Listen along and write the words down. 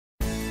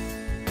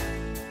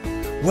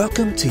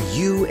Welcome to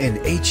You in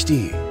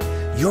HD,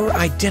 your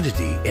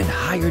identity in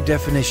higher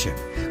definition,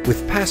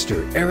 with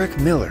Pastor Eric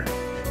Miller.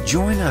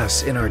 Join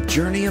us in our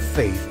journey of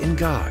faith in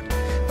God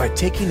by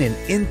taking an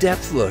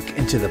in-depth look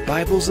into the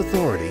Bible's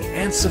authority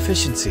and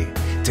sufficiency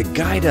to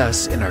guide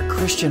us in our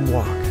Christian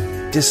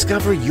walk.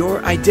 Discover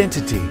your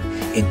identity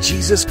in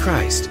Jesus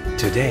Christ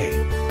today.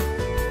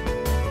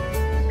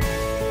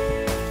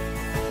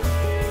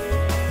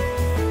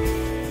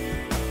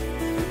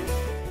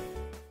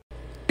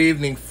 Good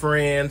evening,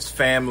 friends,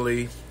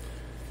 family,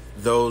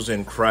 those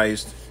in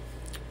Christ,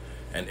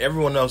 and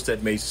everyone else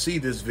that may see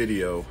this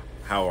video.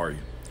 How are you?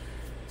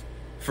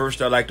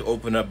 First, I'd like to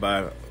open up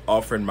by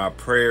offering my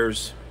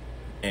prayers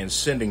and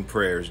sending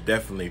prayers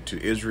definitely to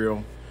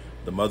Israel,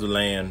 the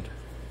motherland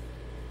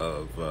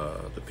of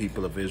the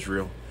people of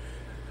Israel,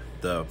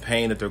 the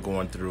pain that they're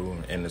going through,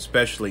 and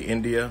especially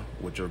India,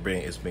 which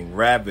is being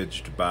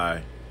ravaged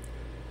by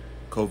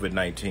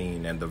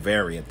COVID-19 and the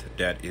variant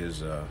that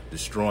is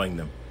destroying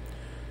them.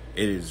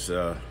 It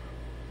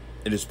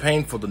is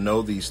painful to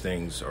know these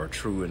things are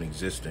true and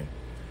existing,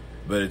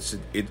 but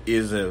it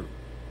is a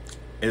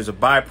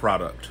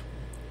byproduct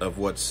of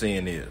what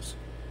sin is.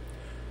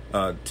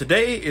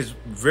 Today is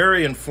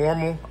very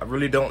informal. I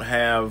really don't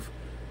have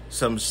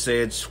some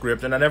said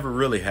script, and I never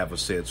really have a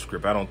said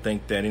script. I don't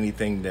think that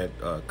anything that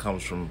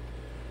comes from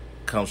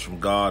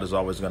God is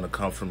always going to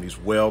come from these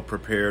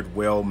well-prepared,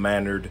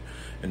 well-mannered,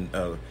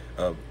 and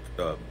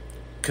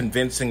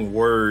convincing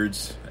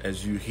words,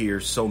 as you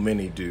hear so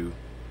many do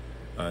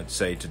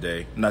say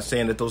today. I'm not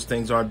saying that those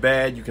things aren't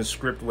bad. You can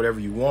script whatever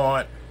you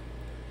want,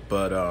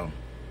 but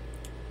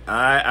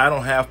I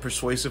don't have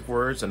persuasive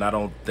words, and I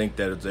don't think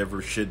that it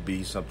ever should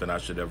be something I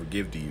should ever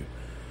give to you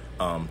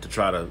to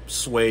try to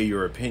sway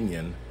your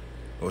opinion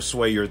or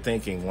sway your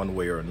thinking one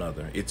way or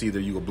another. It's either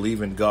you will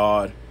believe in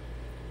God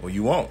or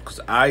you won't, because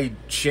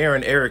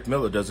sharing Eric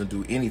Miller doesn't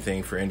do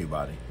anything for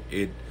anybody.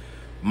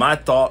 My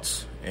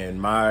thoughts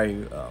and my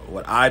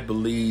what I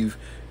believe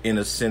in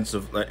a sense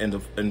of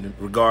in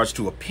regards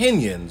to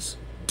opinions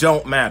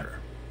don't matter.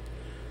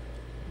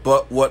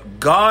 But what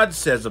God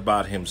says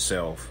about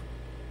himself,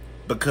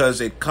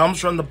 because it comes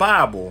from the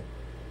Bible,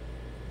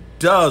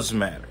 does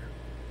matter.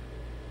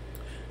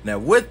 Now,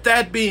 with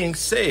that being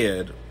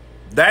said,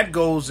 that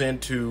goes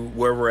into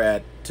where we're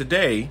at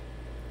today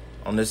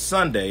on this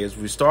Sunday as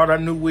we start our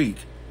new week.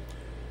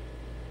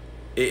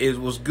 It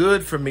was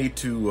good for me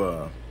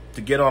to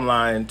get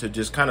online to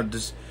just kind of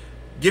just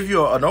give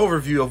you an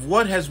overview of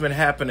what has been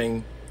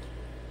happening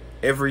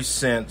ever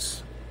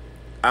since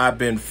I've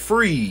been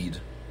freed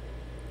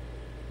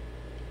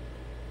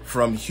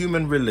from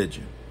human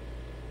religion.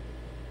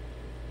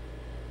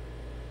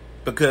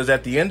 Because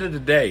at the end of the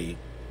day,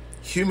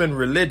 human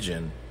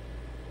religion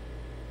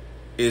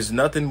is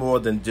nothing more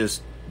than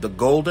just the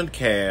golden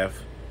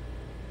calf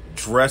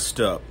dressed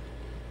up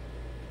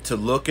to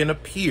look and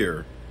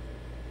appear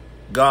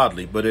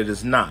godly, but it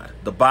is not.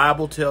 The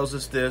Bible tells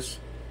us this,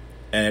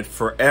 and it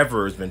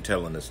forever has been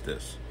telling us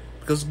this,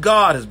 because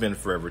God has been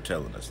forever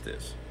telling us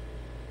this.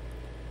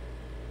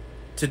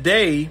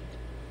 Today,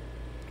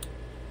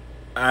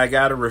 I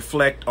got to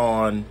reflect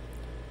on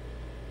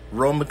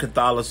Roman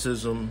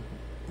Catholicism,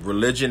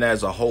 religion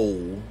as a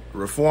whole,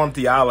 Reformed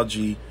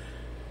theology,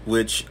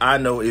 which I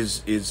know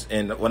is,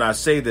 and when I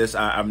say this,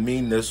 I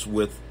mean this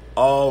with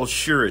all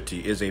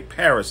surety, is a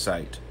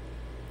parasite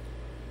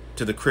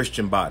to the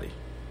Christian body.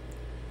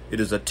 It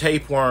is a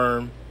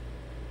tapeworm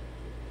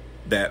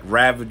that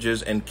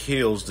ravages and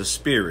kills the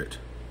spirit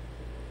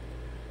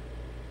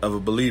of a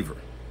believer.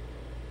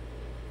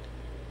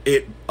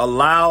 It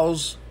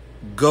allows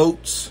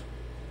goats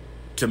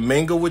to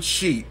mingle with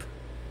sheep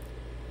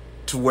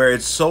to where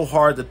it's so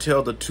hard to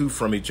tell the two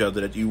from each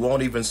other that you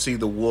won't even see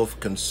the wolf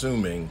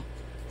consuming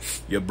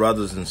your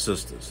brothers and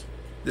sisters.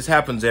 This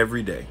happens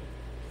every day.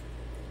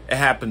 It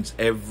happens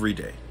every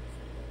day.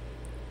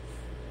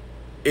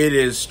 It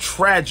is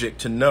tragic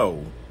to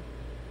know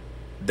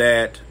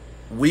that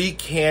we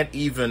can't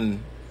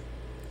even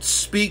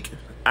speak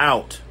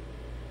out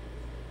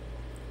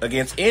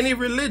against any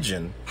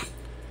religion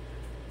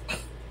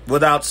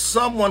without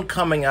someone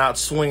coming out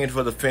swinging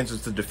for the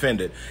fences to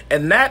defend it.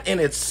 And that in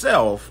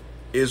itself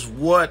is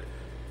what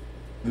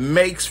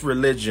makes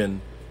religion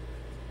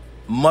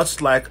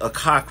much like a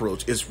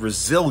cockroach. It's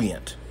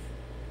resilient.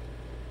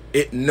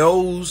 It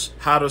knows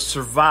how to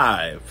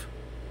survive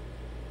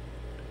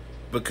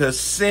because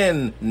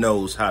sin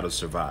knows how to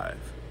survive.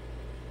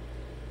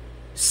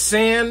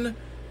 Sin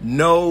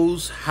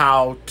knows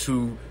how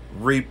to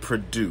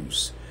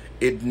reproduce.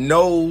 It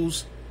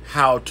knows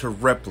how to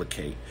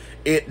replicate.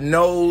 It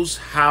knows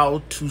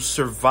how to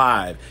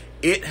survive.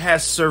 It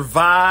has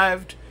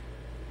survived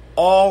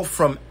all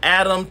from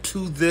Adam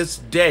to this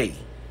day.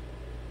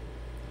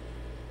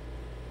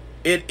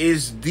 It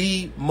is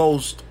the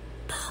most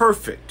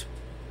perfect,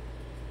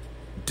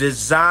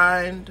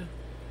 designed,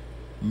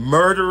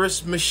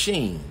 murderous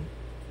machine.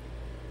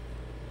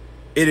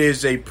 It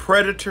is a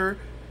predator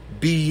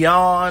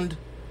beyond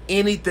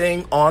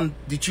anything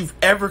that you've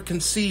ever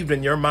conceived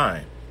in your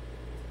mind.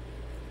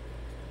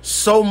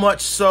 So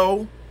much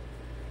so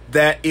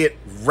that it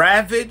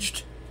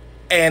ravaged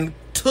and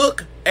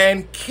took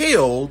and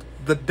killed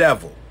the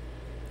devil.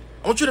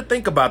 I want you to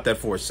think about that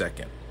for a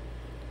second.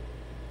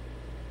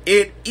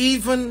 It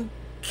even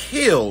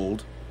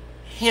killed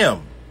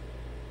him.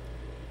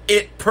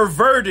 It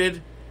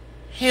perverted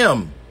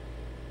him.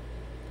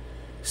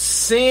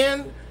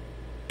 Sin,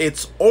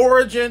 its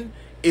origin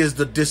is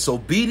the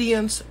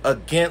disobedience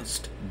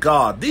against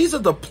God. These are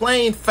the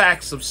plain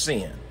facts of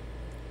sin.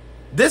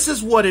 This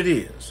is what it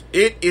is.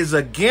 It is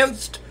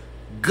against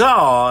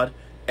God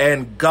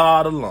and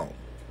God alone.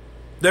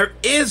 There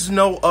is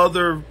no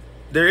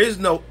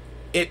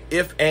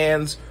if,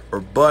 ands, or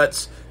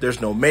buts. There's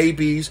no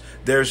maybes.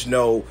 There's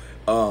no,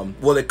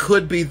 well, it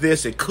could be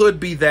this, it could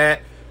be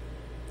that.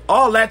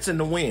 All that's in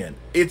the wind.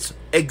 It's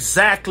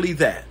exactly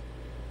that.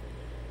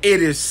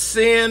 It is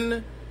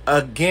sin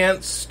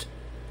against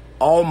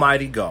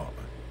Almighty God.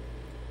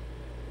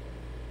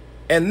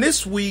 And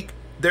this week,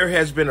 there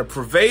has been a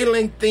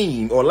prevailing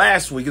theme, or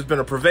last week, has been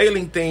a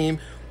prevailing theme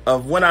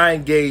of when I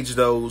engage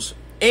those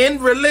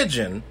in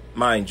religion,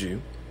 mind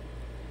you,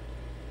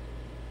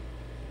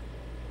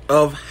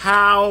 of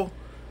how,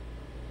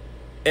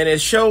 and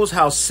it shows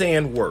how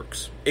sin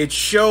works. It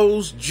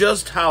shows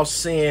just how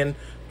sin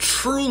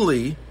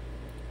truly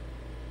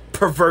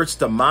perverts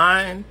the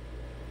mind,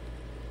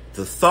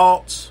 the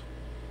thoughts,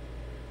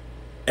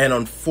 and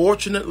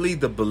unfortunately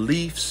the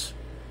beliefs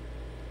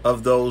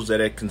of those that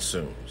it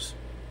consumes.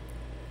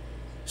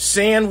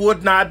 Sin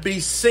would not be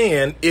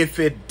sin if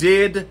it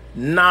did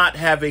not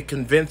have a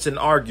convincing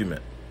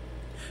argument.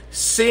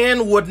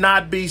 Sin would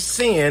not be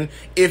sin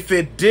if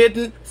it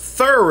didn't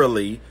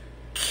thoroughly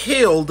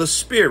kill the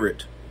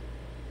spirit.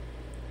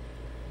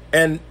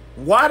 And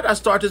why did I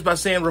start this by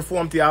saying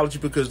Reformed theology?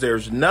 Because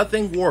there's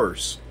nothing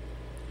worse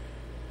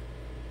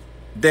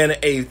than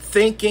a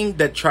thinking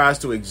that tries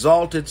to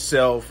exalt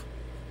itself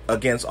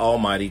against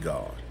Almighty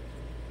God.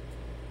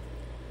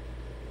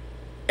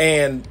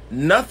 And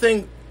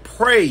nothing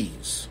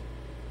preys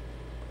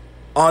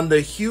on the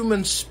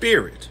human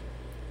spirit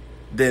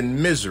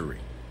than misery.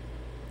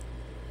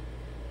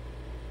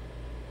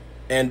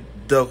 And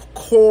the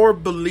core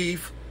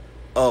belief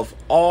of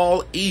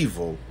all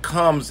evil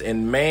comes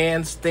in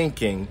man's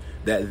thinking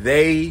that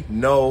they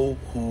know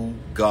who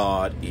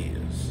God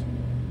is.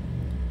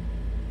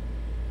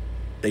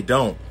 They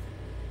don't.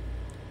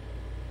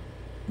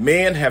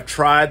 Men have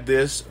tried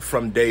this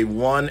from day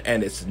one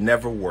and it's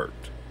never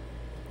worked.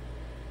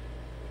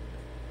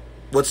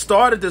 What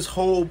started this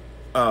whole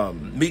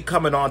me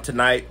coming on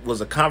tonight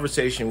was a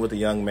conversation with a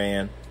young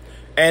man.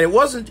 And it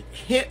wasn't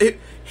him.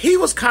 He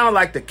was kind of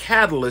like the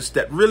catalyst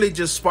that really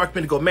just sparked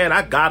me to go, man,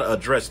 I got to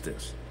address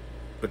this.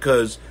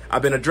 Because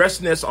I've been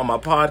addressing this on my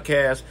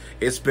podcast.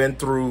 It's been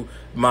through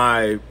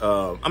my,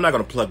 I'm not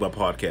going to plug my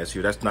podcast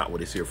here. That's not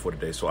what it's here for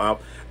today. So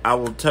I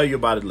will tell you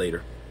about it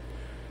later.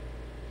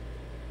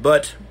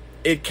 But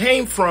it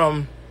came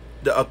from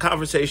a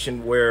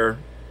conversation where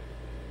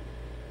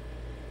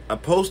I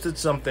posted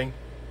something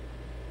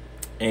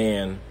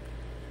and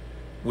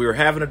we were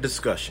having a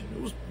discussion.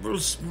 It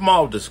was a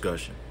small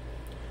discussion.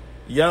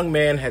 The young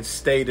man had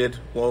stated,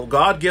 well,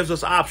 God gives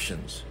us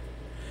options.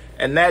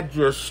 And that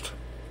just,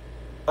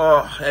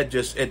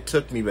 it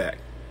took me back.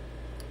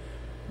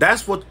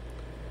 That's what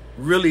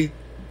really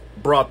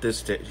brought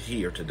this to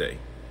here today.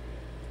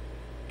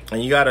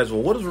 And you got to ask,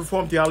 well, what does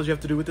Reformed theology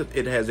have to do with it?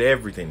 It has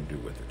everything to do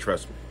with it,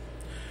 trust me.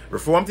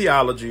 Reformed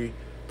theology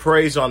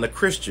preys on the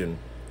Christian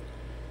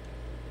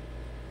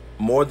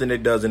more than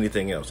it does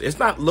anything else. It's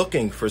not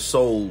looking for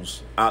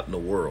souls out in the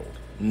world.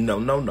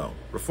 No.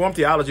 Reformed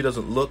theology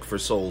doesn't look for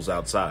souls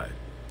outside.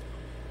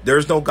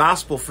 There's no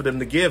gospel for them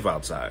to give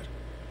outside.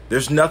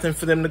 There's nothing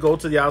for them to go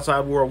to the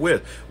outside world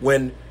with.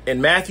 When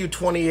in Matthew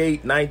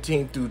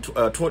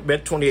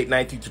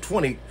 28:19 to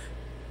 20,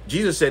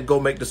 Jesus said, go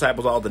make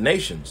disciples of all the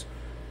nations.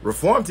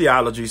 Reformed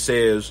theology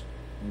says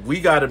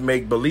we got to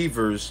make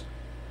believers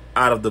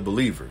out of the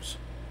believers.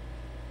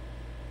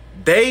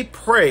 They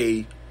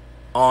prey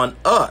on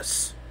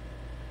us,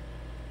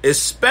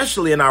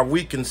 especially in our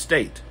weakened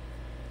state.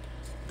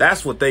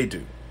 That's what they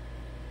do.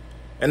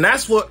 And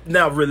that's what,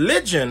 now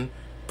religion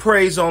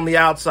preys on the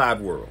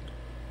outside world.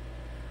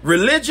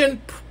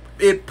 Religion,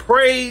 it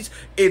preys,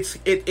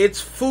 its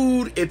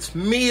food, its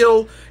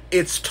meal,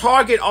 its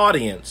target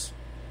audience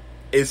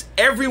is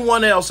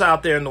everyone else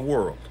out there in the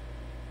world.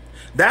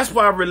 That's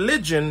why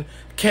religion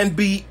can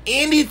be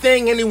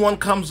anything anyone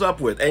comes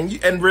up with.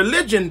 And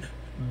religion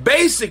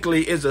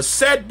basically is a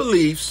set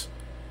beliefs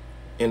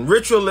in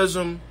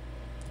ritualism,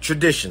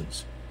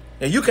 traditions.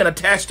 And you can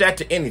attach that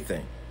to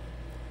anything.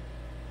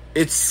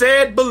 It's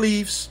said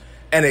beliefs,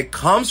 and it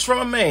comes from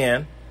a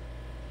man,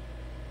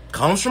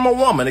 comes from a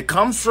woman, it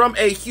comes from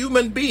a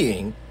human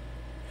being,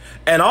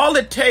 and all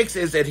it takes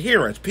is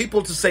adherence.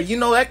 People to say,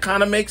 that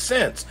kind of makes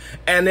sense.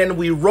 And then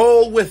we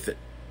roll with it.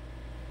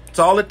 That's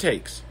all it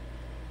takes.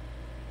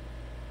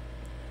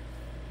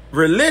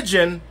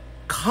 Religion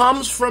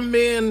comes from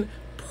men,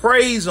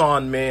 preys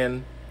on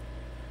men,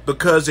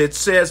 because it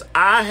says,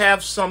 I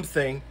have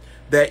something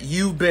that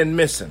you've been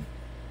missing.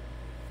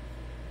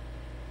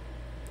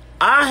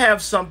 I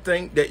have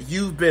something that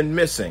you've been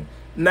missing.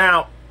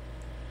 Now,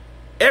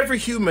 every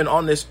human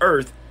on this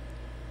earth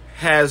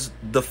has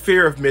the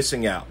fear of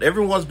missing out.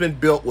 Everyone's been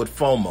built with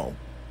FOMO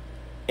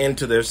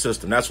into their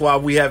system. That's why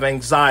we have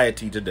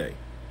anxiety today.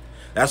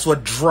 That's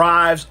what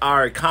drives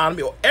our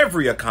economy, or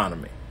every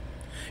economy.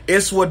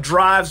 It's what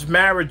drives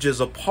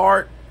marriages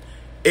apart.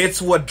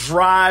 It's what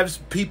drives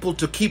people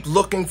to keep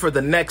looking for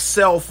the next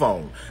cell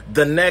phone,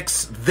 the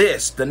next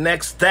this, the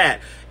next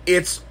that.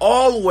 It's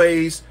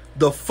always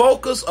the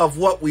focus of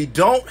what we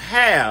don't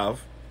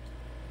have,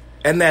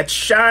 and that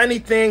shiny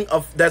thing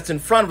that's in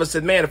front of us.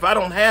 And man, if I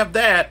don't have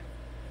that,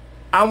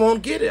 I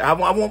won't get it.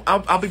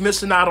 I'll be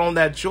missing out on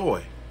that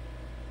joy.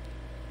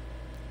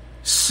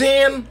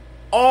 Sin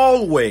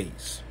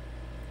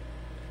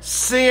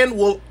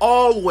will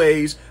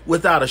always,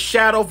 without a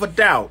shadow of a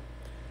doubt,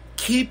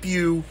 keep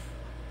you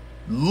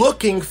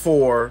looking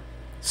for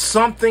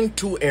something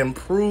to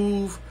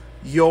improve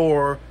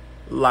your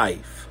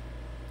life.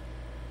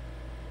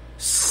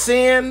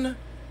 Sin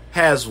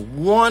has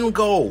one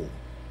goal: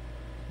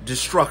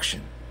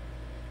 destruction.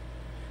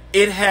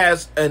 It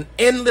has an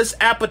endless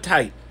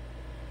appetite.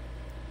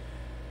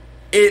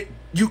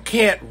 You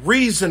can't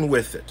reason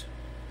with it.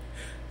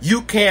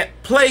 You can't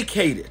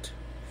placate it.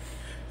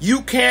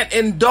 You can't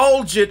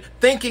indulge it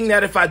thinking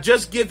that if I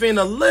just give in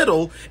a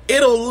little,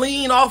 it'll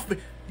lean off me.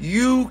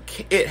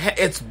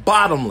 It's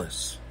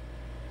bottomless.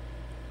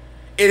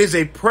 It is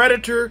a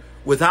predator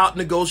without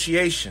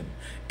negotiation.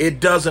 It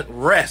doesn't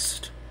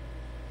rest.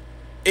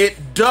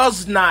 It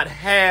does not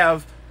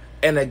have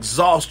an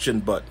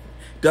exhaustion button.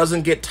 It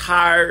doesn't get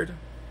tired.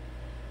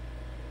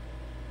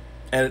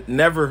 And it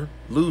never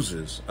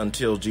loses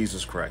until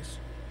Jesus Christ.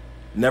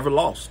 Never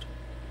lost.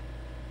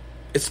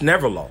 It's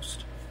never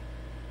lost.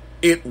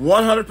 It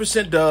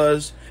 100%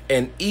 does,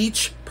 and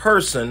each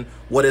person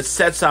what it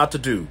sets out to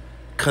do,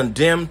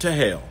 condemn to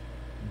hell,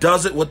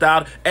 does it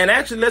without. And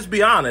actually, let's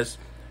be honest,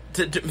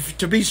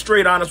 to be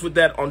straight honest with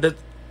that,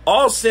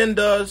 all sin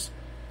does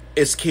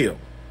is kill.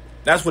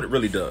 That's what it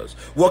really does.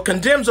 What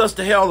condemns us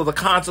to hell are the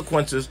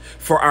consequences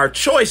for our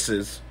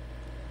choices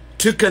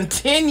to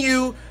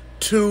continue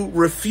to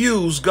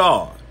refuse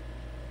God.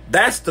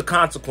 That's the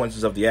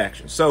consequences of the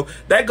action. So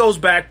that goes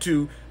back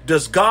to,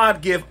 does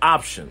God give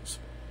options?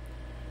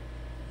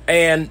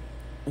 And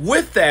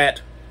with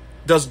that,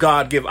 does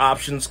God give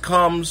options,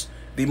 comes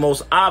the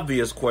most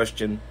obvious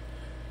question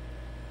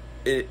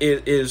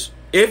is,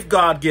 if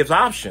God gives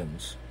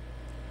options,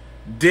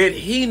 did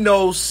he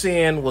know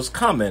sin was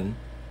coming,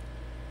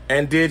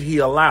 and did he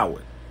allow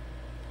it?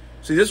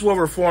 See, this is where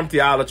Reformed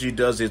theology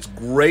does its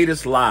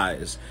greatest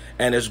lies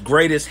and its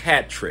greatest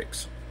hat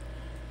tricks.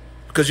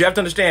 Because you have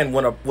to understand,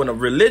 when a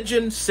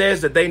religion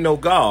says that they know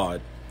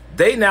God,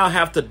 they now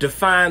have to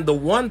define the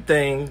one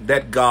thing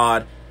that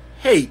God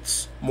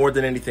hates more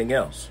than anything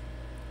else.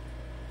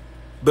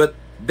 But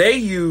they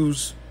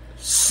use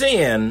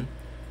sin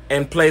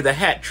and play the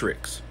hat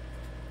tricks.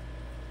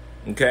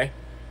 Okay?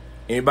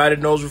 Anybody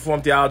that knows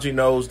Reformed theology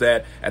knows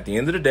that at the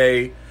end of the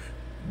day,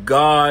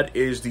 God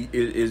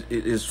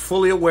is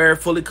fully aware,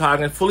 fully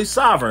cognizant, fully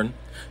sovereign.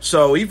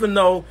 So even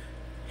though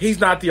he's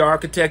not the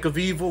architect of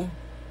evil,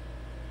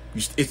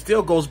 it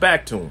still goes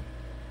back to him.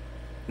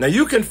 Now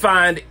you can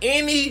find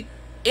any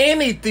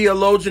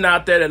theologian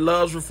out there that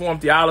loves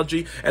Reformed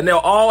theology, and they'll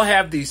all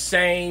have these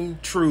same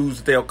truths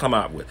that they'll come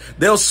out with.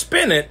 They'll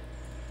spin it,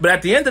 but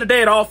at the end of the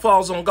day, it all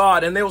falls on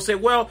God. And they will say,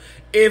 well,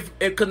 if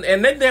it can,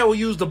 and then they will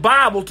use the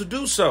Bible to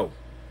do so.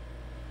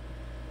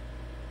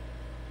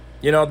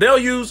 You know, they'll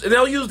use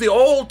the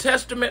Old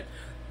Testament,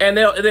 and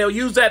they'll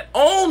use that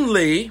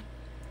only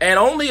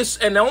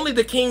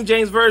the King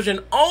James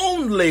Version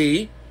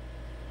only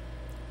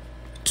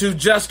to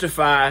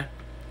justify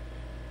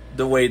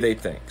the way they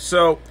think.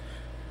 So,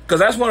 because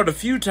that's one of the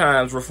few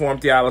times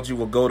Reformed theology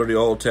will go to the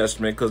Old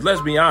Testament, because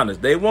let's be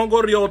honest, they won't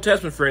go to the Old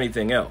Testament for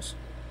anything else.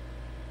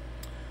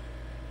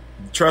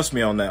 Trust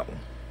me on that one.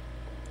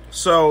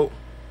 So,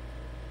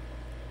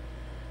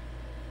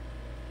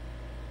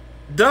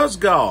 does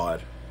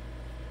God,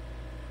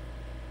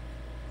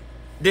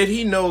 did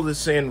he know the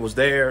sin was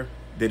there?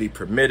 Did he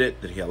permit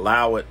it? Did he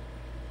allow it?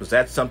 Was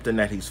that something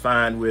that he's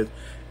fine with?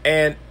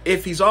 And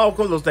if he's all of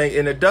those things,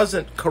 and it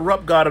doesn't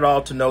corrupt God at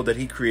all to know that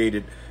he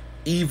created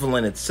evil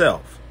in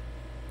itself.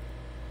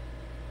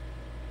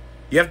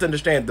 You have to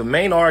understand, the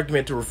main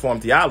argument to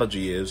Reformed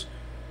theology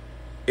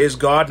is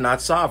God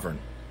not sovereign?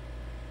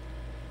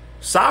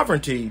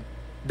 Sovereignty,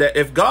 that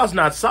if God's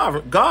not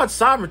sovereign, God's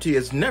sovereignty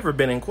has never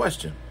been in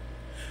question.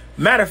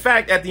 Matter of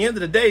fact, at the end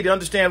of the day, to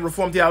understand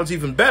Reformed theology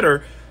even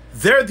better,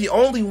 they're the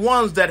only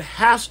ones that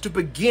has to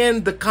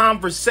begin the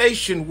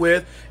conversation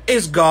with,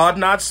 is God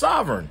not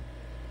sovereign?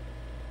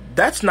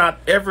 That's not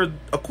ever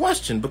a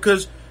question,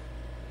 because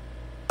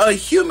a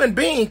human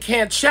being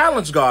can't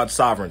challenge God's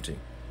sovereignty.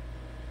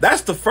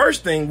 That's the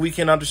first thing we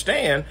can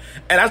understand,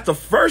 and that's the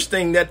first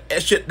thing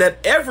that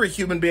every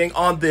human being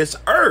on this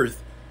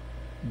earth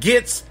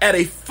gets at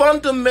a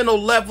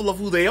fundamental level of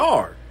who they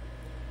are.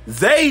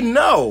 They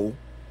know.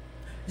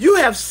 You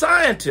have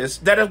scientists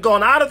that have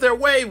gone out of their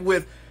way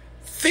with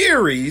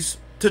theories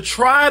to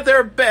try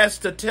their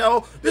best to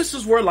tell this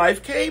is where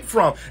life came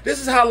from. This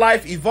is how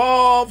life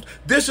evolved.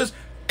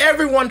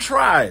 Everyone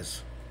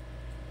tries.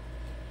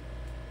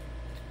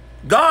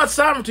 God's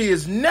sovereignty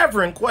is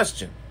never in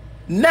question.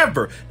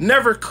 Never.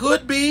 Never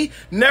could be,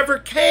 never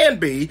can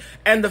be.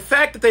 And the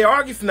fact that they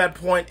argue from that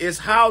point is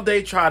how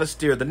they try to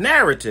steer the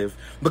narrative.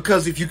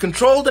 Because if you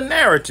control the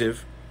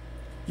narrative,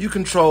 you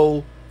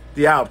control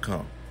the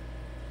outcome.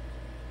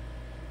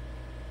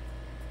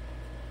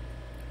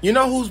 You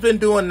know who's been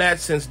doing that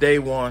since day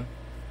one?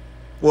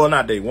 Well,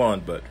 not day one,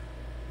 but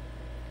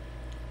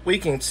we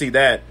can see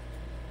that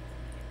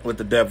with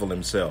the devil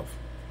himself.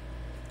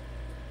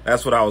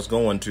 That's what I was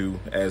going to.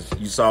 As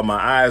you saw my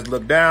eyes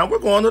look down, we're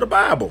going to the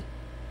Bible.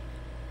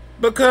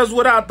 Because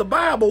without the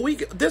Bible,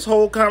 this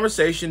whole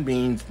conversation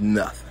means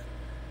nothing.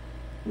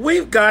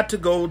 We've got to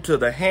go to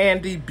the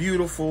handy,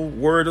 beautiful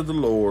word of the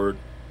Lord,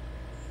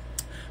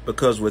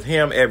 because with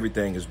him,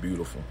 everything is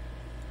beautiful.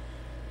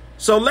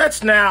 So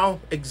let's now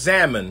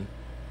examine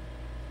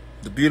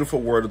the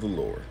beautiful word of the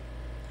Lord.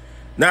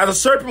 Now the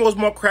serpent was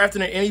more crafty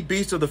than any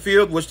beast of the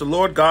field which the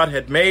Lord God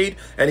had made.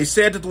 And he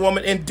said to the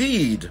woman,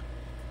 Indeed.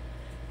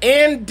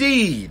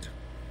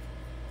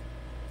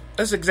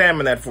 Let's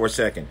examine that for a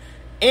second.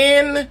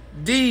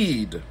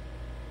 Indeed.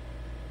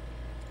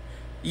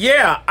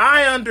 Yeah,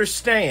 I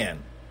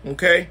understand.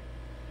 Okay?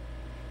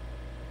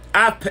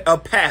 A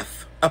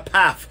path.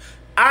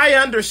 I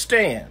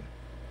understand.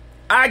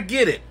 I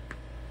get it.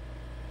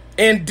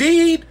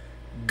 Indeed,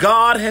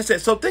 God has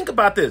said. So think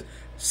about this.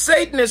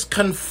 Satan is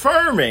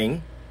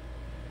confirming.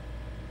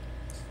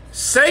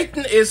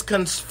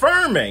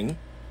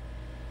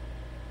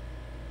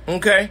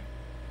 Okay?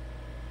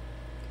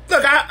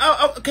 Look,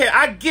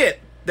 I get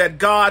that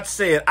God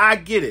said. I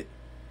get it.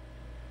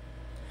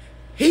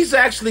 He's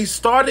actually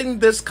starting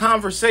this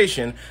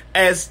conversation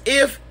as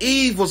if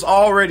Eve was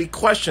already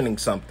questioning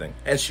something,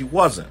 and she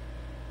wasn't.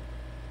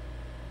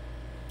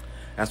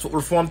 That's what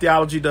Reformed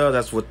theology does.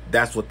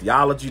 That's what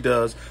theology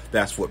does.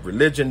 That's what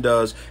religion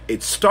does.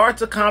 It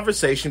starts a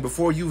conversation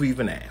before you've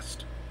even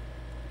asked.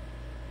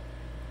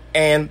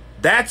 And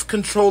that's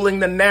controlling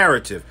the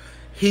narrative.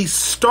 He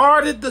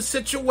started the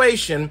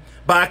situation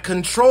by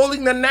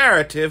controlling the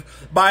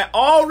narrative by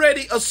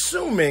already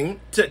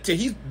assuming,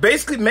 he's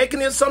basically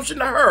making the assumption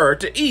to her,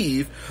 to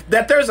Eve,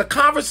 that there's a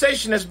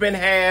conversation that's been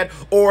had,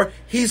 or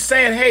he's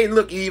saying, hey,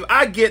 look, Eve,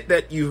 I get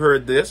that you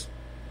heard this.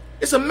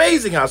 It's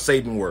amazing how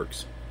Satan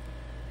works.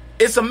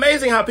 It's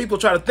amazing how people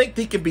try to think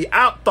he can be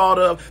out-thought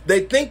of.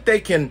 They think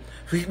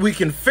we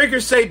can figure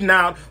Satan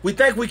out. We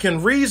think we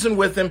can reason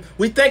with him.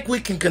 We think we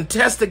can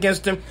contest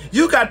against him.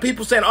 You got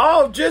people saying,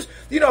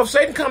 if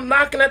Satan comes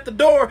knocking at the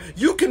door,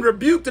 you can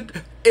rebuke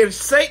if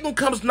Satan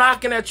comes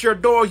knocking at your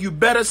door, you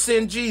better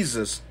send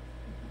Jesus.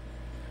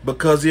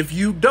 Because if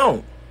you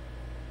don't,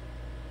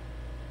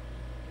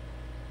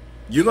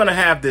 you're going to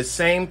have this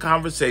same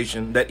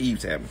conversation that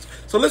Eve's having.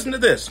 So listen to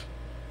this.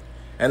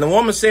 And the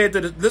woman said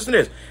listen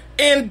to this.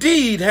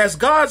 Indeed, has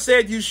God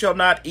said you shall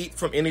not eat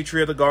from any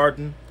tree of the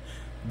garden?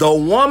 The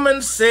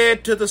woman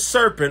said to the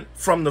serpent,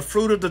 from the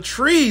fruit of the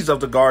trees of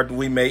the garden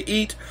we may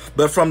eat,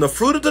 but from the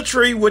fruit of the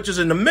tree which is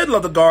in the middle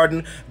of the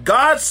garden,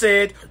 God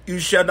said you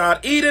shall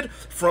not eat it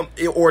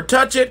or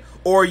touch it,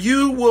 or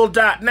you will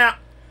die. Now,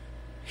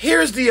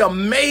 here's the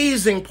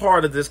amazing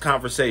part of this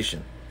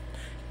conversation.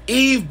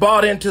 Eve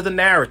bought into the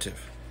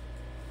narrative.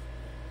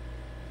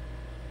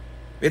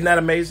 Isn't that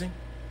amazing?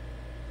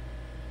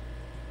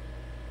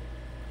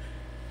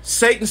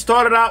 Satan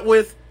started out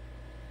with,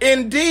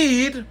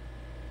 indeed,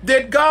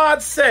 did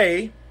God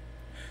say?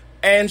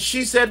 And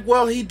she said,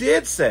 well, he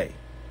did say.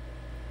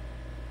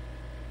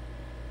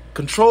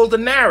 Control the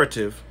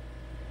narrative,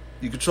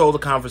 you control the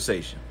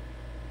conversation.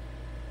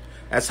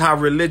 That's how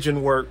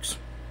religion works.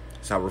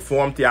 That's how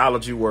Reformed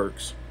theology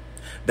works.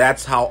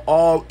 That's how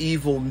all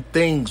evil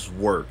things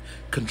work.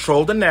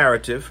 Control the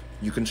narrative,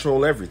 you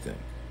control everything.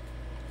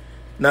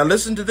 Now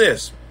listen to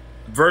this.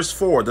 Verse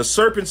 4, the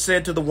serpent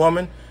said to the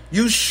woman,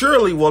 you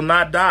surely will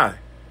not die.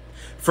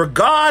 For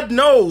God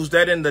knows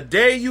that in the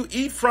day you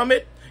eat from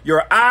it,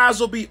 your eyes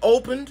will be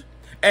opened,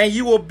 and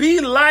you will be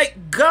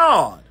like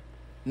God,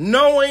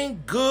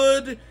 knowing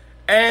good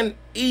and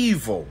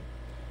evil.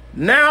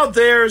 Now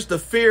there's the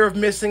fear of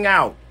missing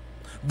out.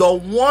 The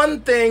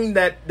one thing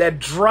that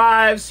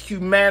drives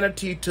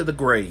humanity to the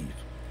grave.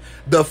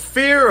 The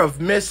fear of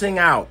missing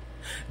out.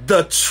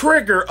 The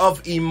trigger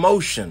of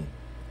emotion.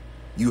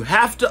 You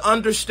have to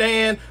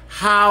understand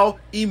how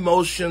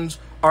emotions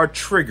are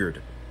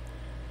triggered.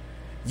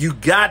 You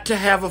got to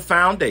have a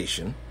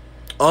foundation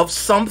of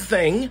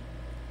something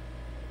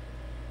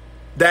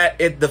that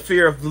the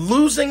fear of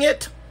losing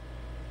it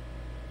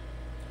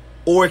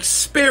or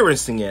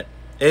experiencing it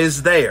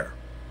is there.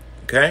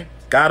 Okay?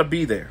 Got to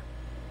be there.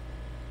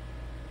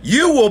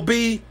 You will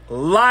be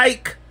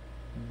like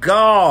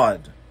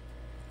God.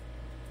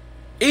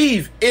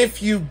 Eve,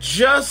 if you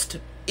just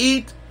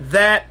eat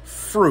that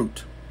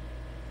fruit,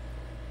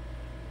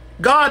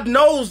 God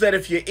knows that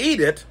if you eat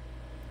it,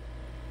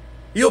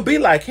 you'll be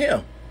like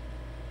him.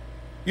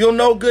 You'll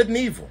know good and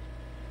evil.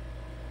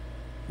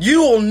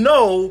 You will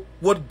know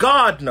what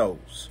God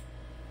knows.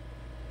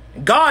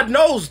 God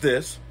knows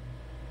this.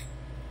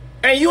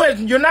 And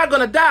you're not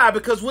going to die,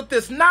 because with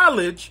this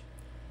knowledge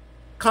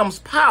comes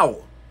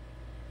power.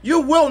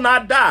 You will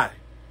not die.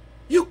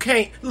 You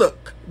can't.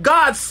 Look,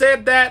 God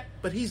said that,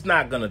 but he's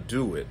not going to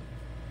do it.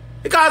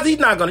 Because you're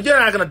not going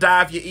to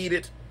die if you eat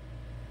it.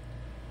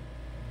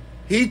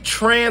 He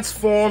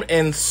transformed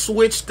and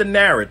switched the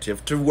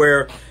narrative to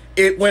where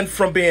it went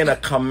from being a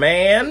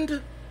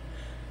command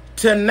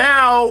to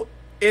now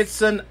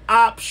it's an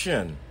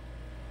option.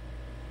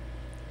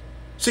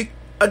 See,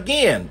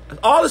 again,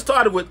 all it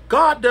started with,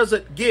 God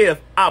doesn't give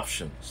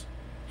options.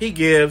 He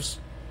gives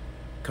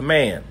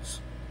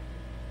commands.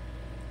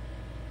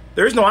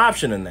 There is no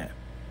option in that.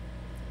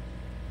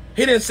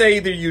 He didn't say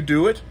either you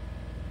do it,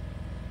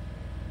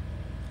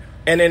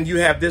 and then you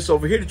have this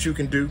over here that you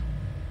can do,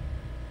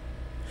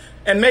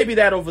 and maybe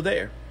that over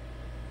there,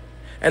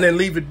 and then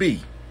leave it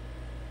be.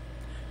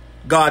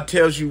 God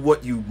tells you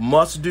what you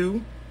must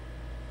do,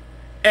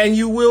 and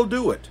you will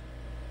do it.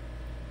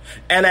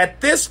 And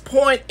at this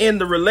point in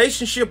the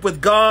relationship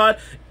with God,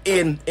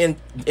 in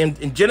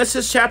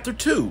Genesis chapter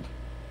 2,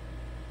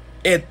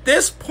 at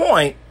this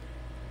point,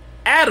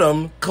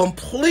 Adam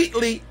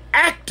completely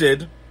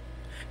acted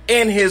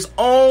in his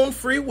own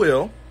free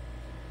will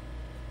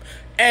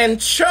and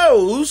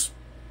chose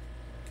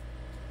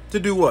to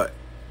do what?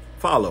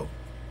 Follow.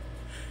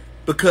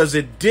 Because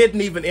it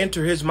didn't even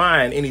enter his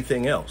mind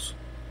anything else.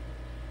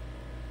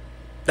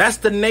 That's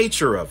the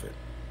nature of it.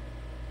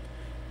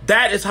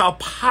 That is how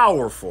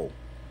powerful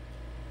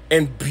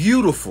and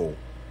beautiful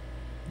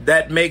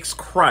that makes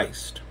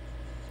Christ.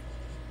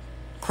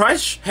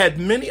 Christ had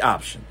many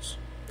options.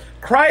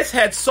 Christ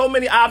had so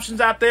many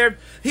options out there.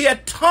 He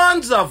had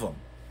tons of them.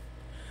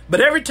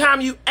 But every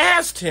time you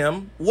asked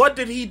him, what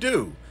did he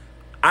do?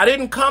 I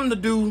didn't come to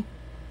do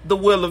the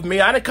will of me.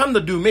 I didn't come to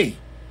do me.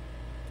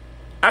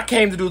 I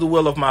came to do the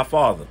will of my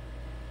Father.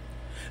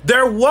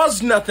 There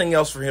was nothing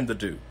else for him to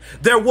do.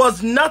 There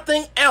was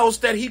nothing else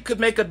that he could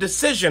make a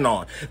decision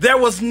on. There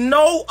was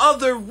no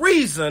other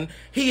reason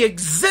he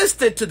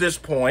existed to this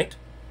point,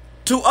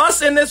 to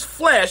us in this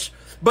flesh,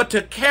 but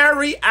to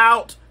carry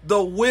out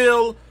the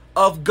will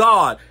of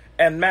God.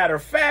 And matter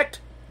of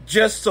fact,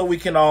 just so we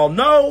can all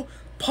know,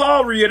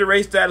 Paul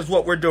reiterates that is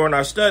what we're doing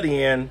our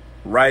study in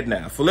right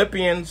now.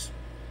 Philippians.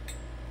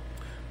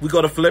 We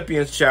go to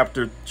Philippians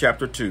chapter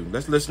 2.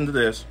 Let's listen to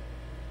this.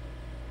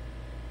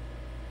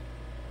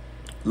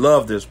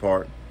 Love this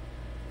part.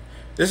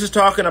 This is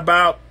talking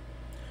about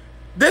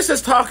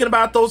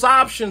those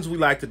options we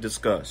like to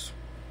discuss.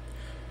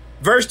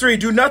 Verse 3,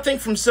 do nothing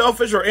from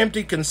selfish or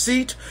empty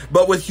conceit,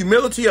 but with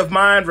humility of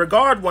mind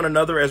regard one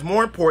another as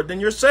more important than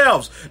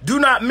yourselves. Do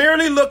not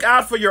merely look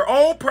out for your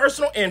own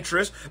personal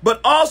interests, but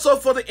also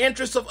for the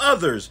interests of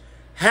others.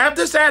 Have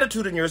this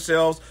attitude in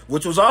yourselves,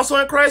 which was also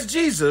in Christ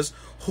Jesus,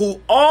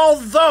 who,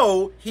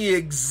 although he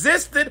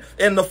existed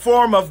in the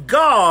form of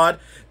God,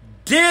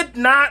 did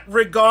not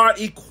regard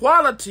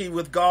equality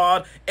with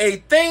God a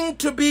thing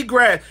to be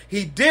grasped.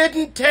 He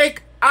didn't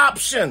take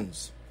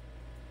options.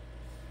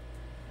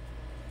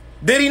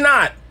 Did he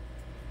not?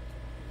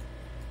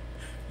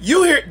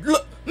 You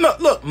hear,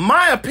 look,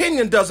 my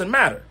opinion doesn't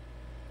matter.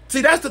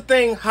 See, that's the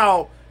thing,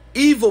 how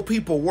evil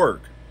people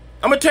work.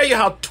 I'm going to tell you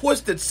how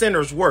twisted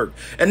sinners work.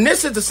 And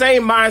this is the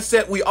same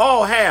mindset we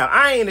all have.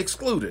 I ain't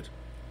excluded.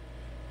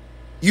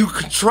 You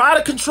can try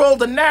to control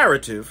the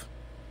narrative.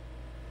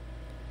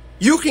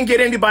 You can get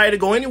anybody to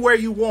go anywhere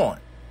you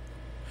want.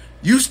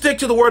 You stick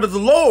to the word of the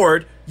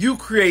Lord, you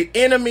create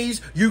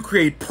enemies, you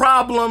create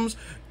problems.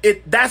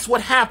 That's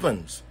what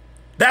happens.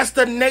 That's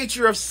the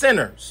nature of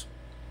sinners.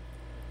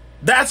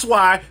 That's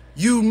why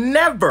you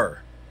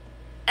never,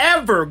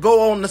 ever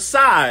go on the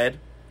side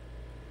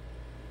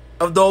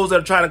of those that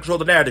are trying to control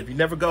the narrative. You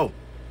never go.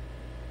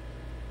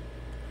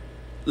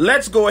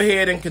 Let's go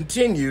ahead and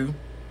continue,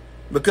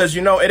 because,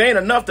 it ain't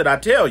enough that I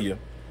tell you.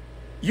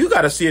 You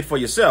got to see it for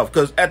yourself,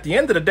 because at the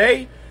end of the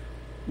day,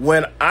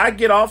 when I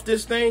get off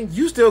this thing,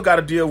 you still got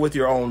to deal with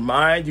your own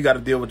mind. You got to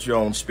deal with your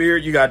own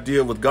spirit. You got to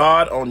deal with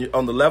God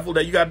on the level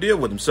that you got to deal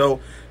with him. So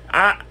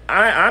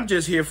I'm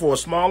just here for a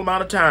small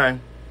amount of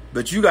time,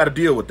 but you got to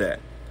deal with that.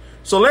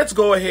 So let's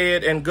go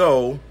ahead and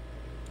go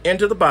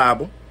into the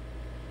Bible,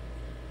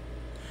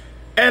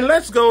 and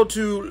let's go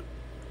to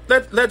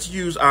let's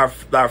use our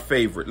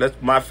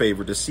favorite. My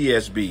favorite, the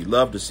CSB.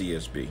 Love the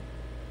CSB.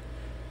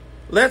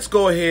 Let's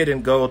go ahead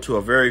and go to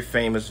a very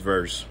famous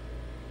verse.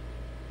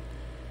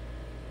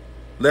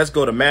 Let's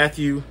go to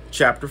Matthew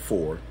chapter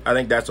 4. I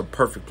think that's a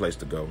perfect place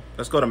to go.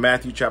 Let's go to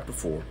Matthew chapter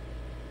 4.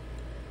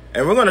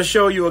 And we're going to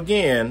show you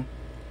again,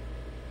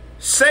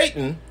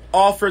 Satan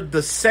offered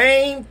the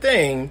same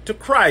thing to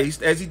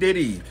Christ as he did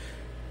Eve.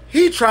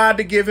 He tried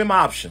to give him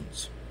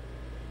options.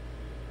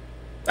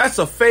 That's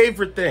a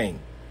favorite thing.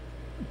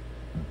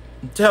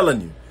 I'm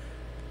telling you,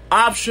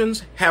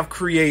 options have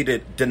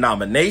created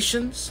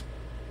denominations.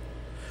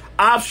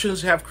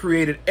 Options have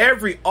created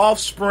every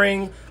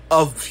offspring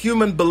of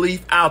human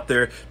belief out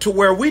there to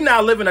where we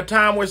now live in a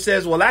time where it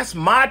says, well, that's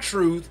my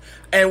truth,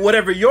 and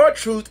whatever your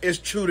truth is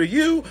true to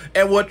you,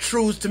 and what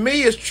truths to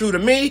me is true to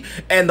me,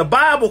 and the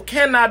Bible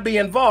cannot be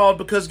involved,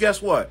 because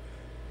guess what?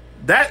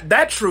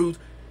 That truth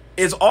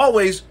is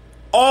always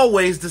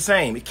the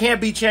same. It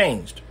can't be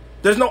changed.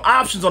 There's no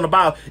options on the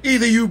Bible.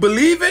 Either you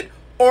believe it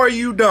or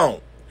you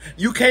don't.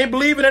 You can't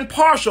believe it in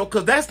partial,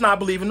 because that's not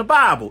believing the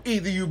Bible.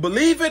 Either you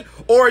believe it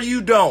or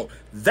you don't.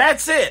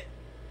 That's it.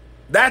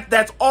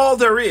 That's all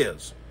there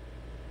is.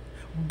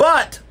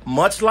 But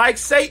much like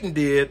Satan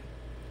did,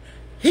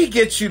 he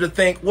gets you to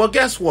think, well,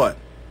 guess what?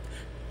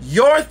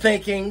 You're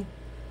thinking,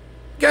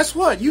 guess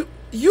what? You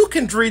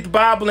can read the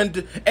Bible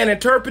and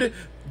interpret it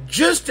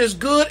just as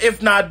good,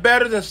 if not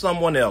better, than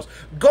someone else.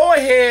 Go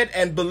ahead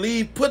and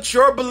put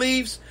your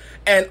beliefs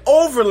and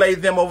overlay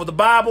them over the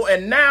Bible,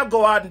 and now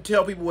go out and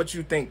tell people what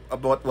you think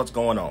about what's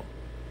going on.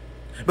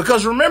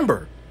 Because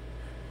remember,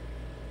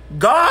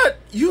 God,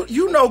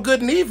 you know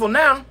good and evil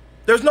now.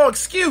 There's no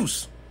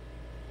excuse.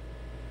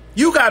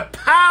 You got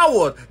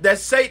power that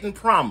Satan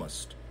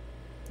promised.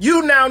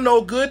 You now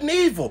know good and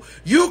evil.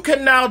 You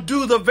can now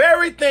do the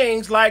very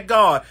things like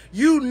God.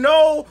 You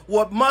know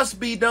what must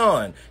be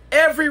done.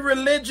 Every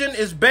religion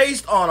is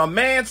based on a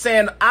man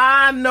saying,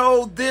 I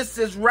know this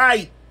is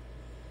right.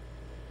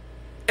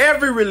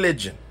 Every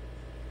religion,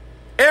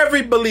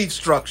 every belief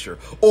structure,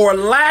 or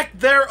lack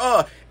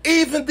thereof,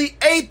 even the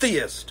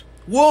atheist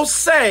will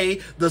say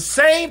the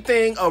same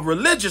thing a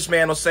religious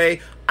man will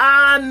say,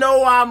 I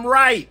know I'm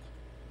right.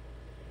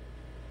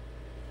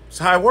 That's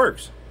how it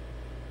works.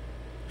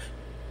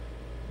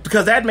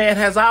 Because that man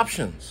has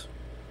options.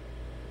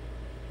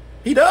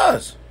 He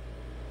does.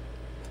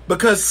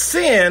 Because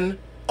sin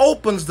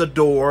opens the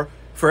door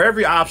for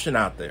every option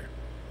out there.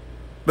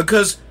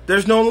 Because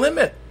there's no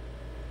limit.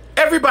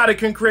 Everybody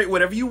can create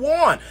whatever you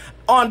want.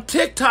 On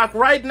TikTok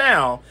right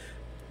now,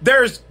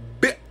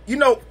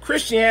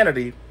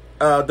 Christianity,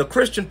 the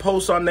Christian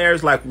posts on there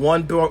is like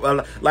one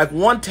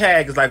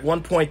tag is like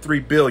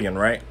 1.3 billion,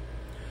 right?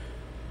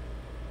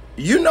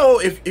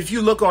 If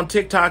you look on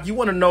TikTok, you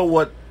want to know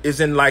what is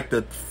in like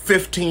the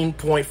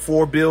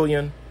 15.4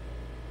 billion.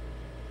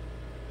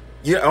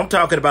 I'm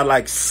talking about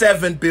like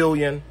 7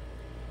 billion.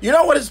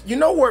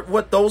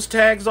 What those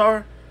tags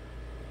are?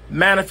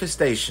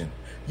 Manifestation.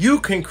 You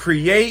can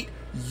create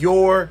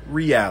your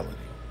reality.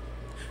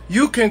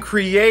 You can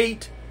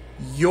create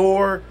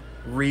your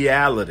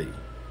reality.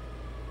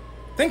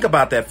 Think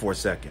about that for a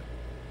second.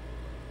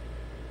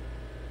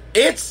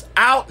 It's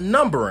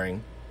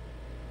outnumbering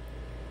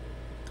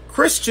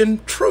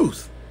Christian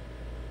truth.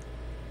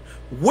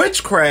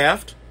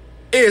 Witchcraft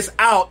is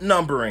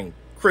outnumbering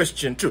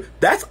Christian truth.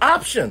 That's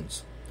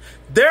options.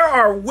 There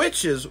are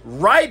witches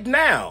right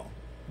now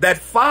that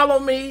follow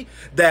me,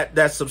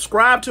 that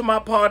subscribe to my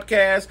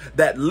podcast,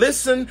 that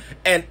listen,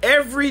 and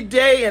every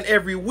day and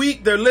every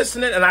week they're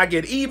listening, and I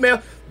get email.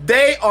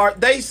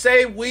 They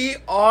say we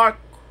are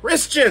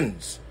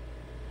Christians.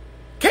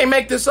 Can't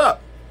make this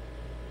up.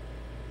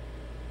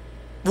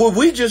 Well,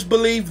 we just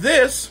believe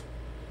this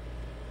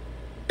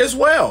as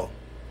well.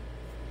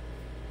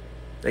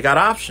 They got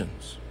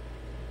options.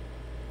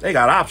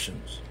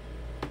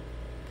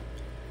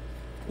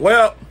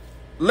 Well,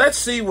 let's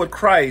see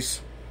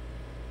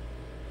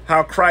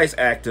how Christ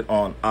acted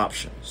on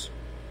options.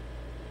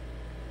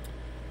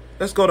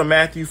 Let's go to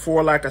Matthew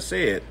 4, like I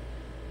said,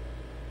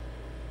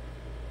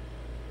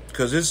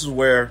 because this is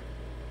where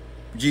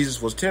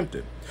Jesus was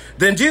tempted.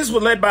 Then Jesus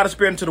was led by the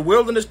Spirit into the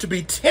wilderness to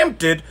be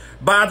tempted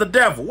by the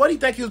devil. What do you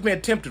think he was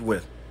being tempted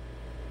with?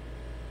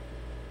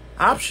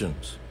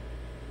 Options.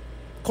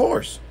 Of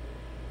course.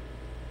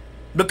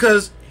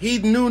 Because he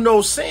knew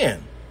no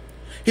sin.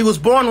 He was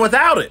born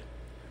without it,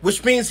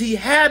 which means he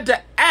had to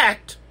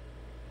act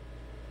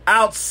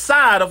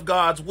outside of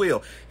God's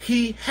will.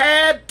 He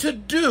had to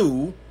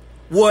do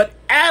what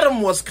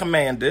Adam was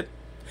commanded.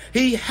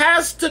 He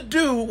has to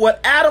do what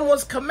Adam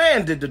was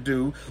commanded to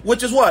do,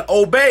 which is what?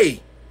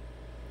 Obey.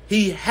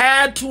 He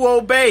had to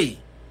obey.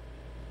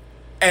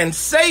 And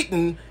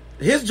Satan,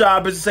 his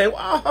job is to say,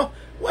 well,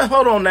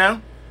 hold on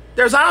now.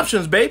 There's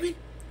options, baby.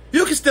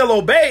 You can still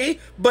obey,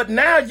 but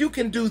now you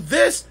can do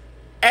this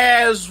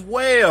as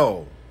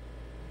well.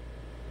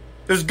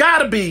 There's got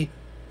to be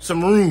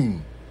some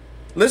room.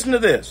 Listen to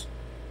this.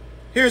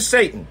 Here's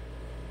Satan.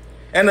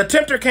 And the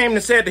tempter came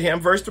and said to him,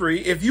 verse 3,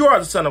 if you are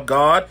the Son of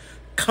God,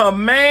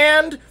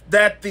 command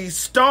that these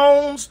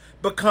stones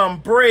become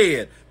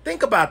bread.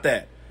 Think about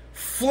that.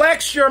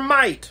 Flex your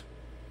might.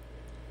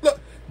 Look,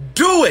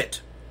 do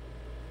it.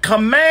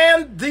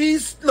 Command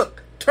these.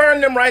 Look,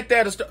 turn them right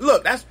there.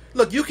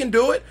 Look, you can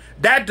do it.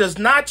 That does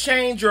not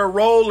change your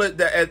role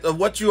of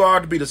what you are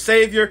to be the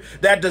Savior.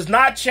 That does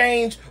not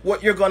change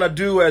what you're going to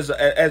do as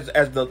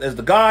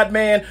the God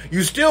man.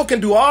 You still can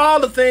do all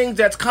the things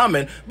that's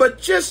coming, but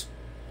just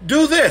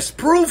do this.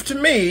 Prove to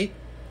me,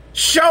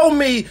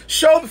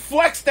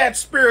 flex that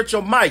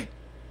spiritual might.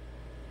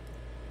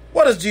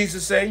 What does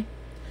Jesus say?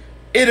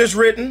 It is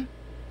written,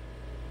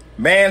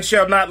 man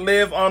shall not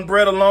live on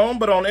bread alone,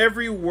 but on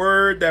every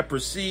word that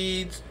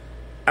proceeds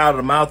out of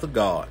the mouth of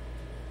God.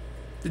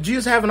 Did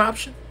Jesus have an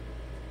option?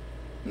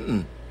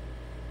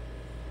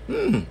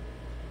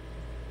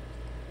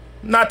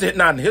 Not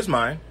in his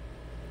mind.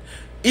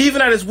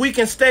 Even at his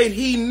weakened state,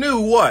 he knew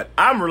what?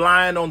 I'm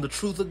relying on the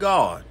truth of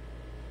God.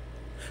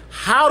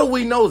 How do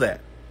we know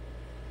that?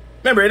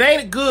 Remember, it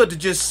ain't good to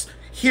just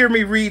hear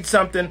me read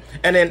something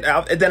and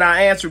then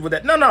I answer with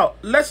that. No.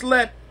 Let's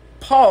let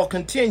Paul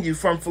continue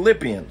from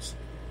Philippians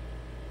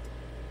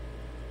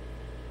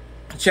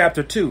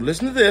chapter 2.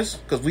 Listen to this,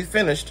 because we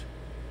finished.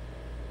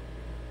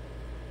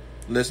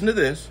 Listen to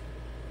this.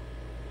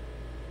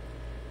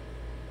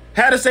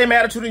 Had the same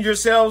attitude in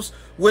yourselves,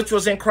 which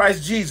was in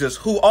Christ Jesus,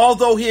 who,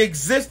 although he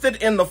existed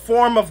in the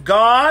form of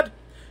God,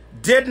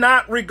 did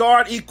not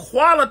regard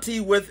equality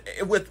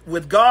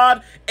with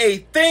God a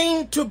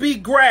thing to be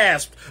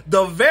grasped,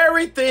 the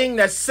very thing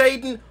that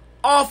Satan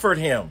offered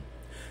him.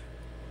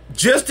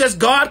 Just as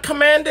God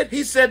commanded,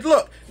 he said,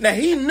 look, now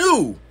he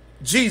knew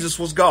Jesus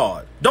was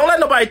God. Don't let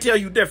nobody tell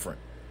you different.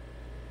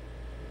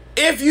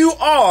 If you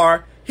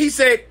are, he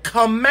said,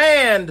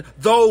 command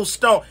those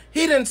stones.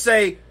 He didn't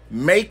say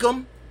make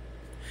them.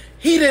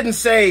 He didn't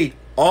say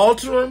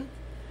alter them.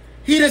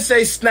 He didn't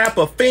say snap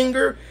a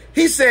finger.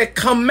 He said,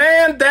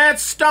 command that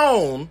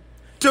stone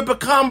to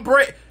become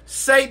bread.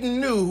 Satan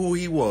knew who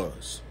he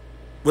was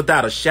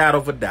without a shadow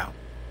of a doubt.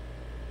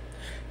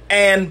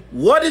 And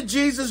what did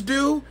Jesus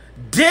do?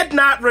 Did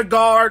not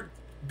regard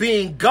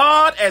being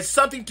God as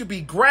something to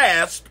be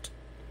grasped.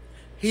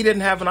 He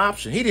didn't have an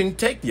option. He didn't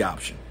take the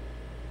option.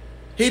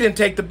 He didn't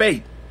take the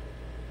bait.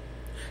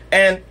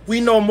 And we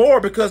know more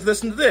because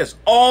listen to this.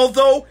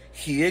 Although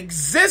he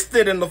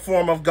existed in the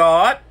form of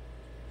God,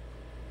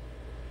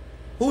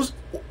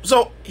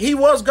 so he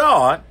was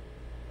God.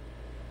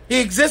 He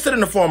existed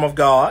in the form of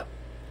God.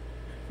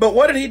 But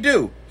what did he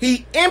do?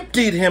 He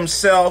emptied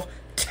himself,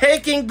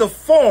 taking the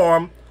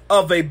form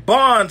of a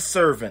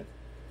bondservant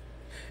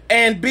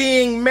and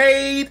being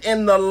made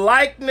in the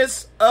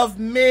likeness of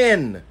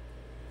men.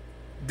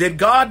 Did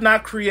God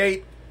not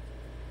create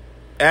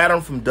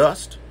Adam from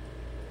dust?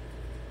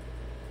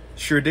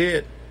 Sure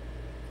did.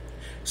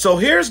 So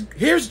here's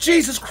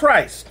Jesus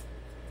Christ.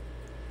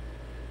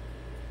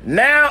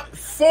 Now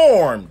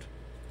formed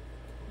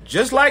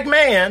just like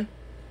man,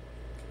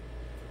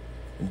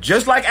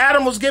 just like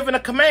Adam was given a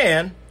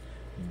command,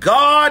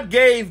 God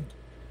gave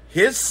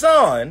his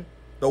son,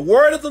 the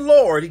word of the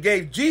Lord. He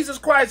gave Jesus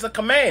Christ a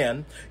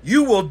command.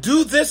 You will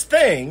do this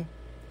thing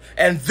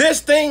and this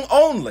thing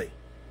only.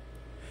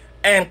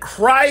 And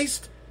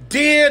Christ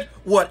did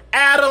what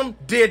Adam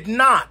did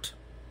not.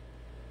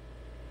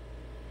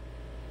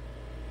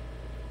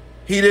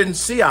 He didn't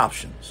see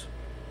options.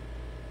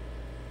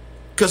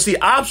 Because the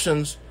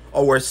options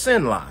are where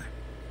sin lie.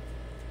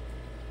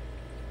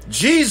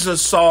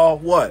 Jesus saw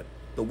what?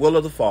 The will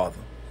of the Father.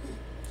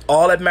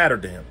 All that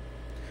mattered to him.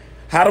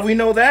 How do we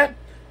know that?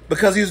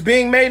 Because he was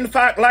being made in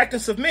the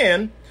likeness of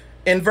men.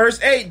 In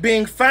verse 8,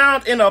 being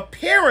found in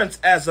appearance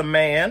as a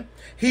man,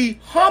 he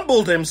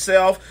humbled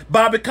himself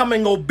by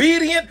becoming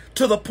obedient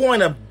to the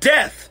point of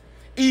death,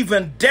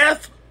 even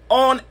death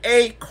on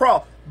a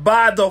cross.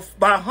 By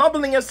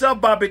humbling himself,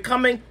 by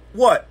becoming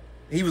what?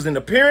 He was in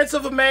appearance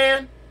of a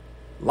man,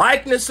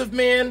 likeness of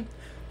men,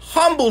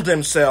 humbled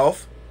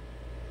himself,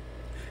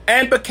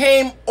 and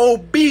became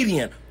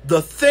obedient.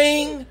 The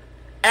thing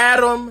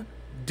Adam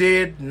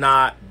did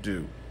not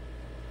do.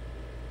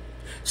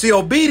 See,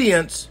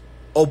 obedience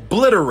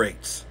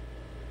obliterates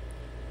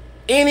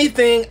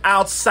anything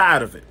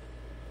outside of it.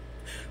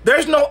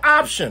 There's no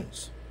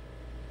options.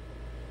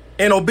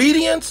 In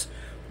obedience,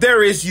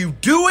 there is you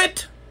do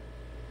it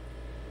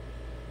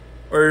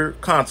or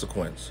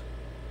consequence.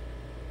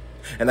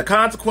 And the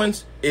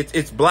consequence,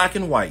 it's black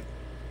and white.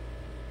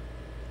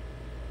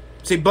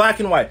 See, black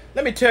and white.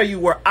 Let me tell you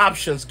where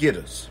options get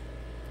us.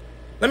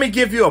 Let me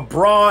give you a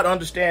broad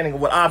understanding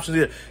of what options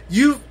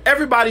is.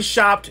 Everybody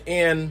shopped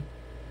in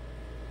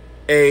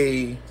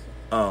a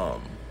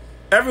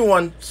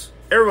everyone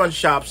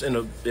shops in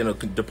a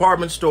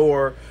department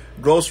store,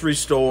 grocery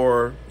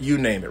store, you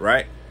name it,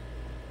 right?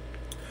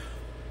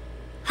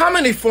 How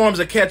many forms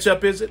of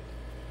ketchup is it?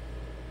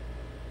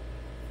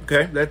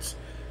 Okay, let's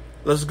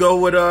go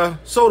with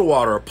soda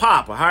water or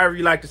pop or however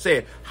you like to say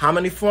it. How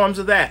many forms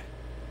of that?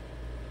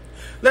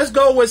 Let's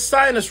go with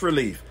sinus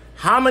relief.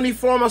 How many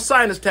forms of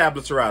sinus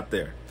tablets are out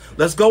there?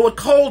 Let's go with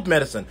cold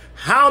medicine.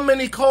 How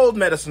many cold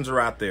medicines are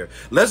out there?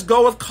 Let's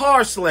go with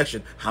car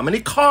selection. How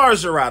many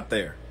cars are out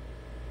there?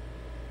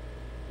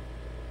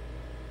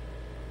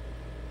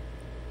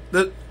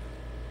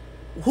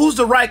 Who's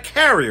the right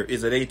carrier?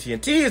 Is it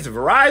AT&T? Is it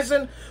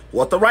Verizon?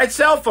 What the right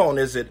cell phone?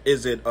 Is it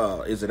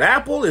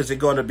Apple? Is it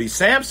going to be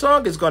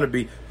Samsung? It's going to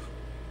be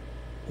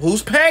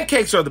whose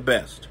pancakes are the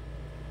best?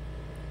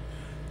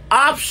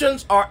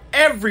 Options are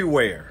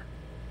everywhere.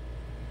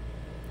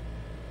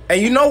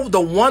 And you know the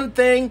one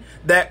thing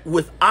that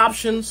with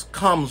options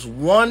comes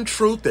one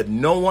truth that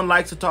no one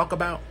likes to talk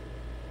about?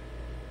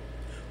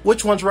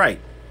 Which one's right?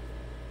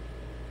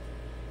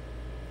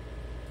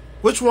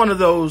 Which one of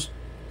those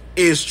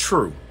is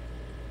true?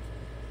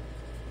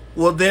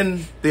 Well,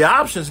 then the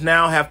options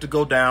now have to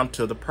go down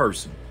to the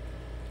person.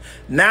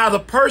 Now the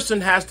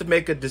person has to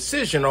make a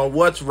decision on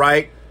what's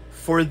right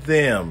for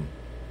them.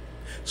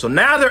 So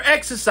now they're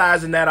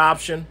exercising that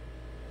option,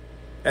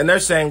 and they're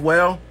saying,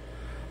 well,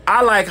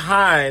 I like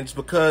Heinz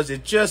because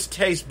it just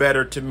tastes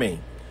better to me.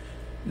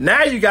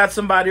 Now you got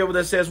somebody over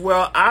there that says,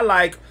 well, I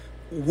like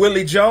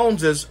Willie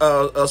Jones's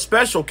a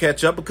special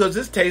ketchup because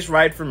this tastes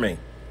right for me.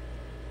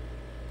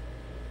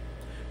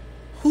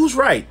 Who's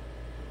right?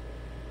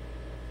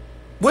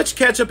 Which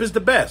ketchup is the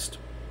best?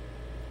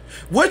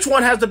 Which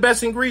one has the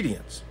best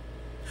ingredients?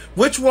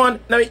 Which one?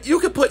 Now you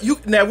could put you.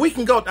 Now we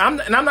can go. I'm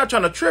not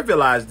trying to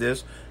trivialize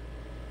this,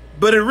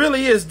 but it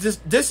really is.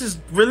 This is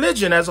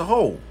religion as a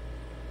whole.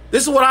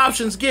 This is what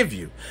options give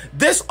you.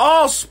 This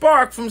all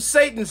sparked from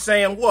Satan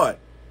saying what?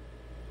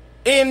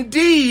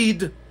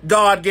 Indeed,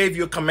 God gave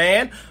you a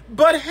command,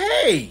 but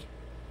hey,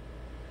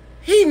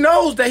 he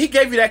knows that he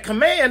gave you that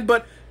command,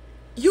 but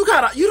you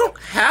don't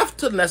have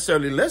to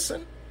necessarily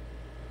listen.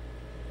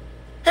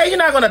 Hey, you're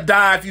not going to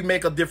die if you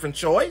make a different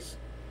choice.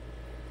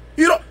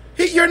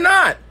 You're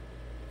not.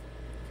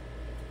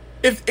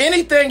 If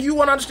anything, you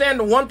want to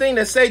understand the one thing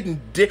that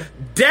Satan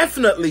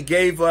definitely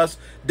gave us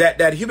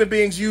that human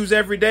beings use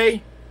every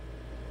day?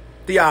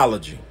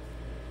 Theology.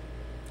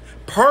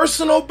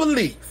 Personal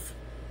belief.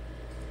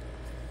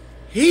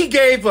 He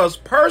gave us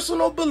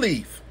personal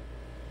belief.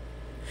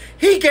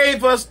 He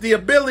gave us the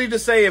ability to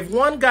say if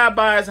one guy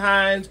buys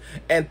Heinz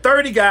and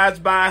 30 guys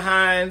buy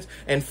Heinz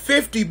and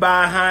 50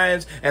 buy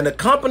Heinz and the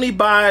company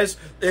buys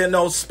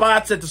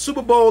spots at the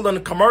Super Bowl and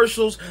the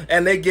commercials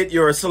and they get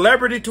your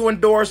celebrity to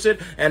endorse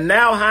it, and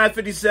now Heinz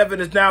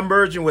 57 is now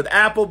merging with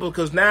Apple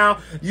because now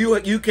you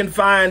can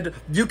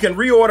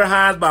reorder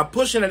Heinz by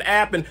pushing an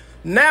app, and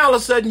now all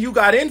of a sudden you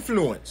got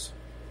influence.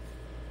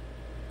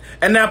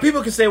 And now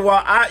people can say,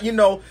 well,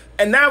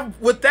 and now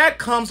with that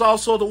comes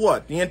also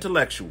the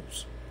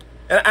intellectuals.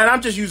 And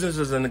I'm just using this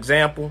as an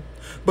example.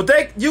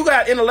 But you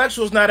got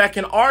intellectuals now that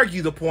can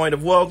argue the point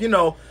of,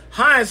 well,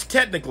 Heinz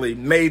technically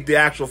made the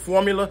actual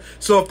formula.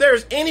 So if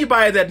there's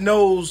anybody that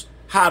knows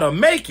how to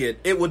make it,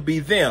 it would be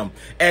them.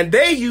 And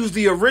they use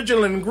the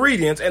original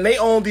ingredients and they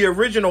own the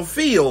original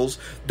fields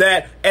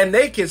and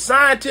they can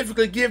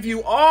scientifically give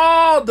you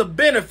all the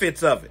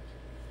benefits of it.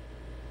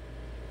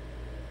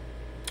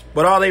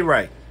 But are they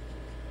right?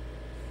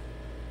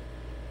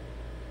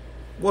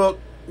 Well,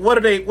 what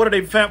are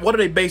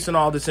they basing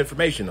all this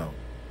information on?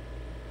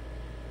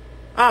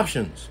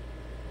 Options.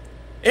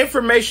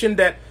 Information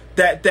that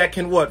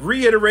can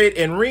reiterate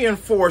and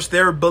reinforce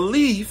their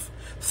belief,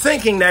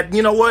 thinking that,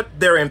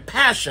 they're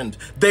impassioned.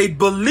 They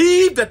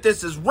believe that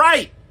this is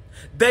right.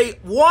 They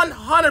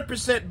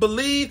 100%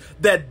 believe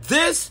that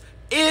this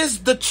is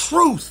the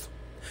truth.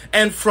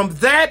 And from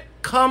that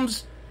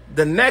comes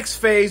the next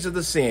phase of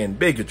the sin,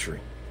 bigotry.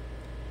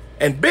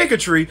 And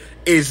bigotry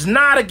is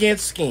not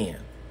against skin.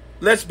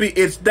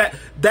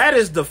 That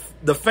is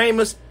the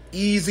famous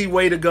easy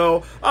way to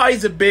go. Oh,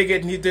 he's a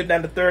bigot and he did that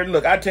and the third.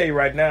 Look, I tell you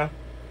right now,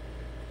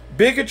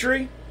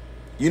 bigotry,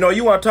 you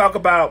want to talk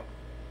about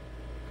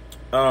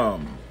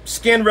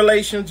skin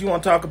relations, you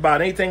want to talk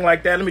about anything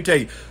like that. Let me tell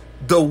you,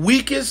 the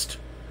weakest,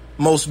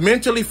 most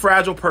mentally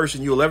fragile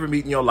person you'll ever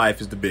meet in your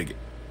life is the bigot.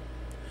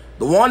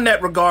 The one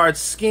that regards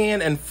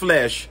skin and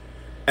flesh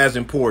as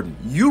important.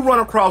 You run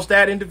across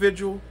that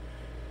individual,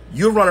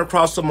 you run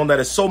across someone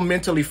that is so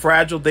mentally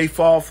fragile, they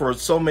fall for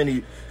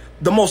the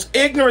most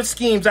ignorant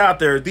schemes out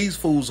there, these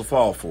fools will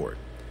fall for it.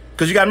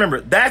 Because you got to remember,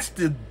 that's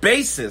the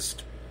basis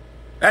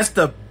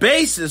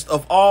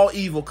of all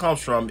evil comes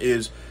from,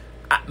 is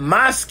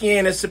my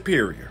skin is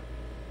superior.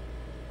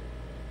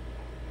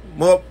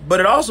 Well, but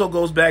it also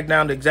goes back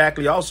down to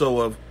exactly also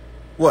of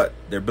what?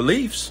 Their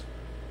beliefs.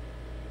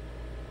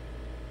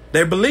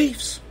 Their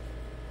beliefs.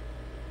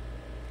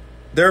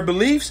 Their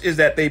beliefs is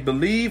that they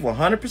believe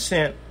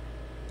 100%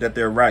 that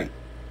they're right.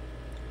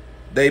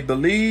 They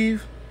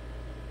believe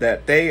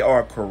that they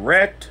are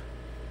correct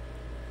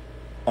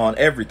on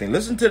everything.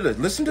 Listen to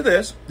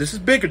this. This is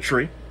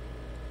bigotry.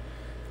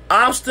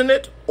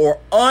 Obstinate or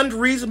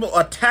unreasonable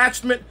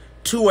attachment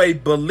to a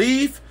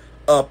belief,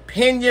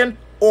 opinion,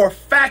 or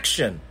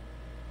faction.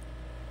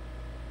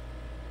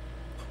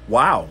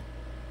 Wow.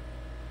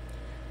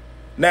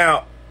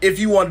 Now, if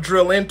you want to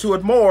drill into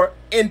it more,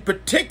 in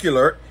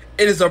particular,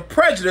 it is a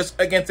prejudice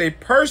against a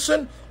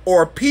person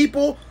or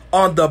people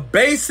on the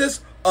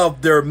basis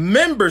of their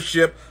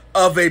membership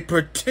of a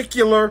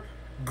particular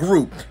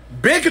group.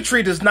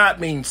 Bigotry does not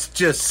mean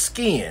just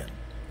skin.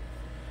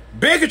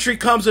 Bigotry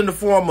comes in the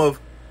form of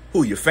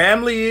who your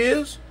family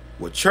is,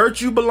 what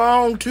church you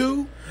belong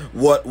to,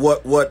 what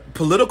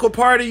political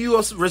party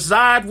you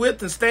reside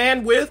with and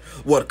stand with,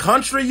 what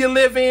country you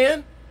live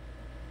in.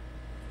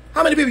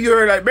 How many people you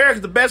heard like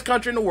America's the best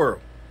country in the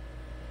world?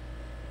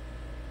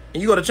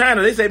 And you go to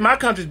China, they say my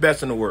country's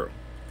best in the world.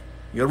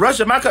 You go to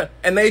Russia, my country,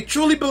 and they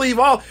truly believe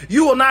all.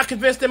 You will not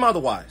convince them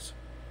otherwise.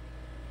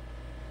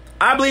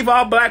 I believe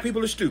all black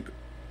people are stupid.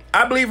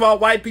 I believe all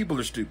white people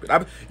are stupid.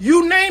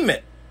 You name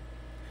it.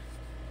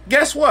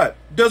 Guess what?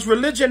 Does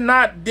religion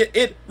not?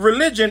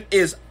 Religion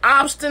is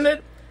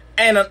obstinate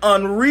and an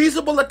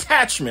unreasonable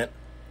attachment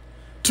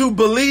to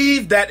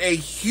believe that a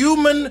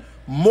human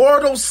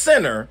mortal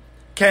sinner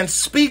can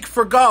speak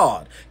for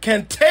God,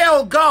 can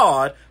tell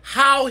God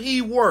how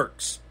he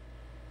works.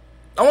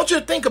 I want you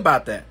to think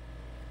about that.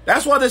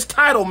 That's why this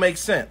title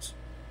makes sense.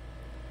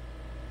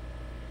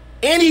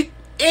 Any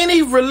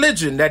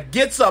religion that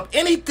gets up,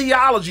 any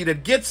theology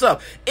that gets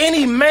up,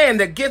 any man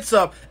that gets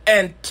up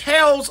and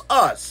tells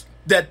us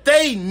that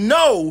they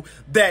know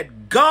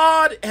that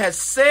God has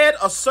said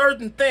a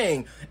certain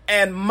thing,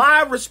 and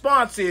my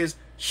response is,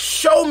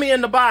 show me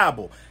in the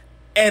Bible,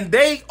 and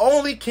they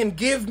only can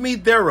give me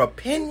their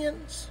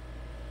opinions,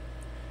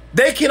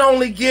 they can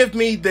only give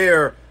me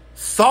their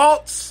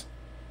thoughts.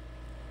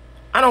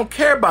 I don't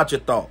care about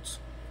your thoughts.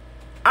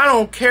 I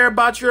don't care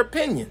about your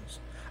opinions.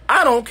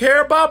 I don't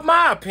care about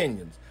my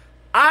opinions.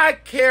 I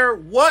care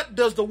what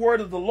does the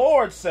word of the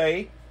Lord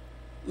say.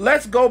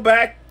 Let's go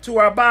back to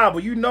our Bible.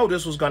 You know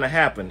this was going to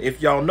happen.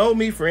 If y'all know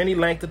me for any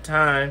length of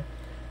time,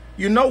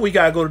 you know we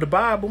got to go to the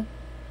Bible.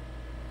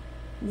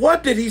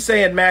 What did he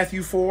say in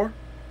Matthew 4?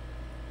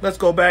 Let's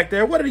go back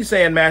there. What did he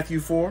say in Matthew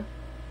 4?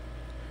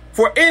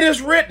 For it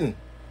is written,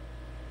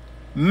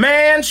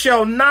 man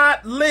shall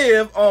not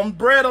live on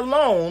bread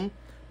alone,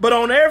 but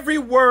on every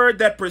word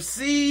that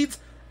proceeds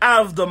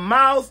out of the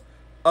mouth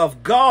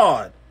of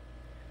God.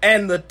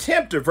 And the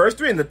tempter, verse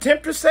 3, and the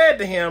tempter said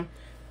to him,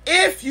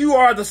 if you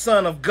are the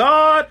Son of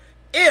God,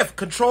 if,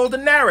 control the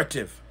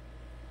narrative.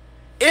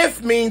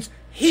 If means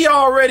he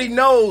already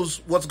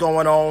knows what's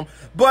going on,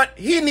 but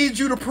he needs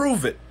you to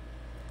prove it.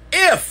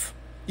 If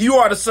you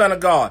are the Son of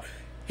God.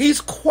 He's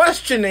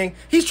questioning,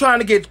 he's trying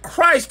to get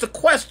Christ to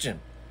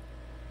question.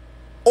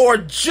 Or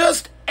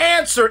just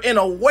answer in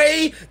a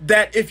way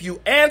that if you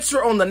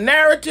answer on the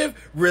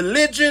narrative,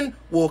 religion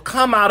will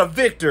come out a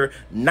victor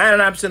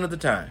 99% of the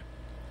time.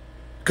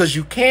 Because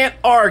you can't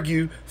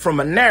argue from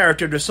a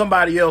narrative that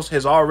somebody else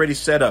has already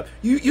set up.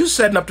 You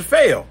setting up to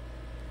fail.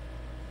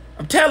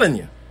 I'm telling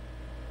you.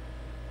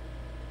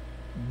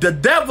 The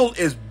devil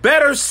is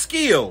better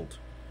skilled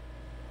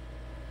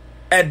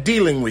at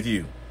dealing with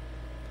you.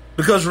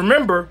 Because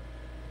remember,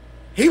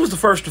 he was the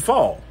first to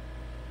fall.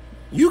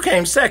 You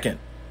came second.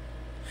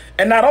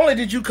 And not only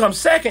did you come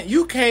second,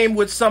 you came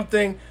with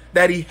something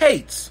that he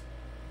hates.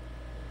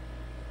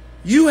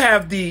 You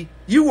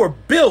were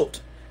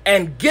built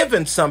and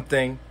given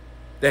something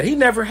that he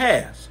never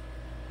has.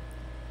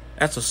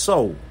 That's a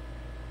soul.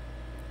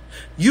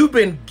 You've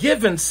been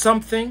given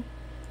something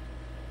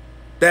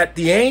that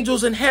the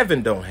angels in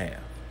heaven don't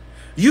have.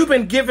 You've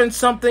been given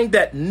something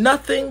that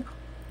nothing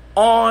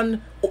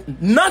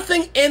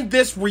in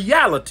this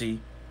reality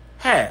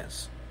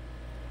has.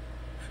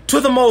 To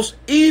the most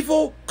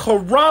evil,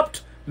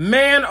 corrupt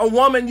man or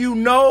woman you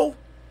know,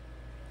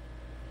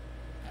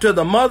 to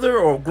the mother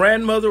or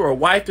grandmother or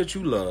wife that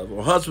you love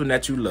or husband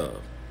that you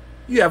love,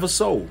 you have a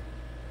soul.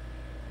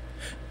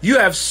 You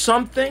have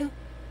something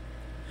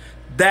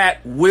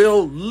that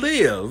will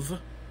live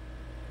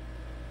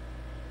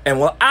and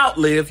will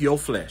outlive your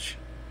flesh.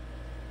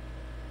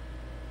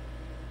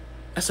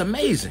 That's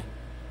amazing.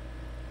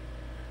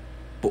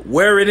 But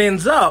where it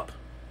ends up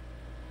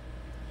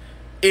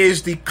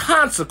is the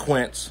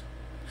consequence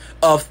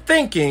of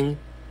thinking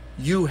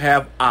you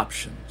have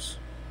options.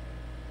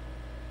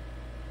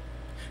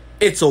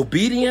 It's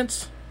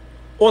obedience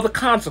or the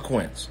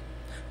consequence.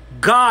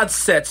 God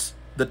sets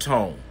the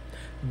tone.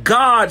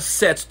 God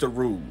sets the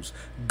rules.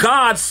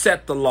 God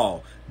set the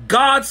law.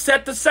 God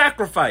set the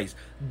sacrifice.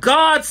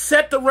 God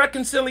set the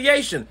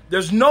reconciliation.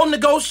 There's no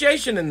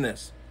negotiation in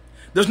this.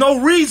 There's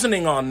no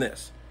reasoning on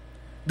this.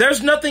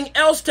 There's nothing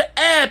else to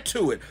add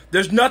to it.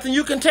 There's nothing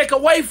you can take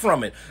away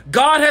from it.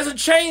 God hasn't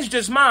changed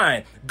his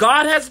mind.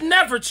 God has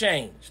never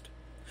changed.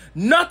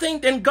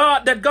 Nothing that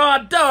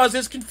God does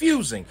is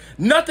confusing.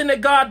 Nothing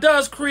that God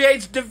does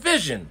creates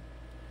division.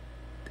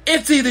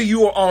 It's either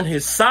you are on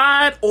his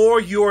side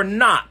or you're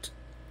not.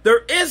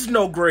 There is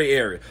no gray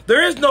area.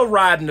 There is no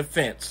riding the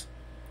fence.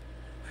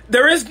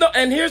 There is no,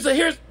 and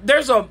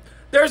there's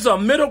a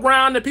middle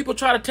ground that people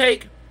try to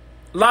take.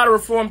 A lot of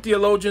Reformed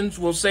theologians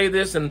will say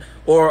this,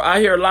 or I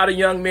hear a lot of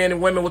young men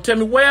and women will tell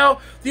me,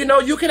 well,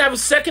 you can have a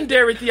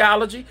secondary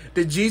theology.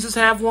 Did Jesus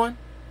have one?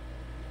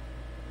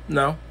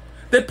 No.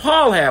 Did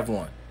Paul have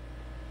one?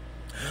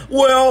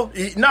 Well,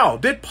 no.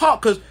 Did Paul,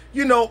 because,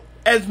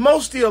 as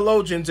most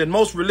theologians and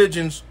most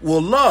religions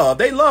will love,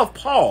 they love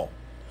Paul.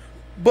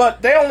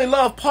 But they only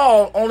love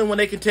Paul only when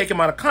they can take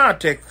him out of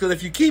context. Because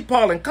if you keep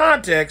Paul in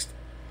context,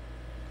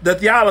 the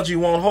theology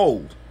won't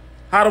hold.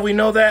 How do we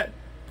know that?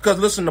 Because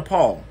listen to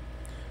Paul.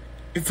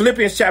 In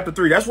Philippians chapter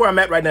 3, that's where I'm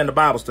at right now in the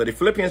Bible study.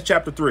 Philippians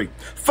chapter 3.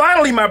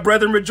 Finally, my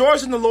brethren,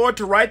 rejoice in the Lord.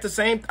 To write the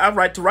same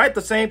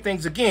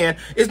things again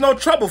is no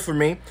trouble for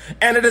me,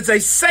 and it is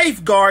a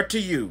safeguard to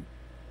you.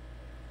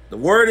 The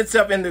word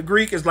itself in the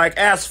Greek is like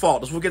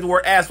asphalt. That's where we get the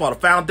word asphalt, a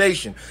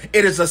foundation.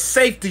 It is a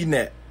safety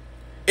net.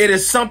 It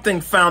is something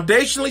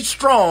foundationally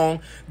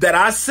strong that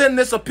I send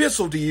this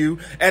epistle to you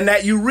and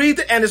that you read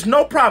it, and it's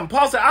no problem.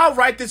 Paul said, I'll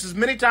write this as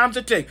many times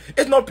as it takes.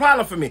 It's no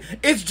problem for me.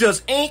 It's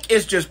just ink,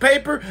 it's just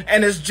paper,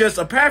 and it's just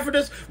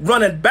Epaphroditus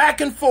running back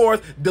and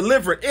forth,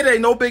 deliver it. It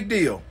ain't no big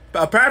deal.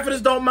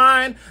 Pamphlets don't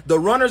mind. The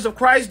runners of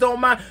Christ don't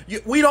mind.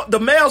 The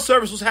mail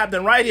service was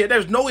happening right here.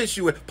 There's no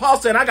issue with Paul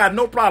saying, I got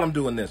no problem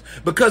doing this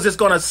because it's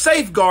going to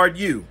safeguard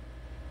you.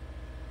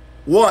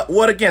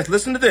 What against?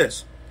 Listen to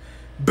this.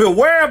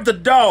 Beware of the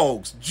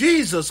dogs.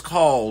 Jesus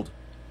called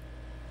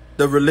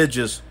the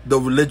religious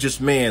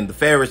men, the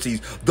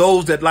Pharisees,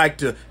 those that like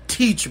to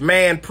teach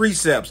man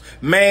precepts,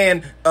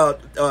 man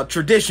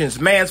traditions,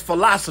 man's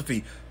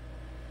philosophy.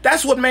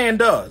 That's what man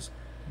does.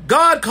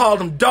 God called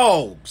them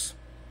dogs.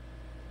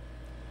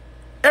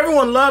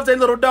 Everyone loves their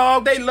little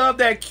dog. They love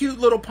that cute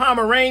little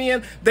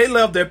Pomeranian. They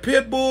love their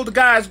pit bull. The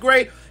guy's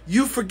great.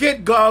 You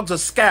forget dogs are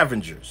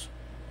scavengers.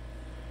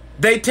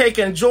 They take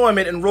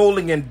enjoyment in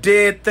rolling in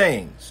dead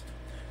things.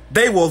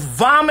 They will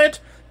vomit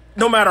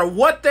no matter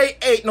what they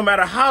ate, no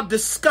matter how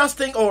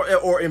disgusting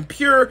or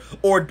impure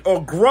or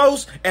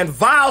gross and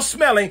vile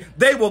smelling,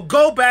 they will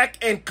go back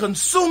and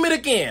consume it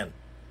again.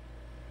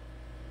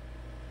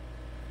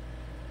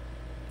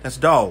 That's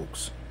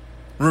dogs.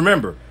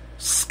 Remember,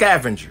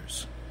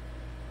 scavengers.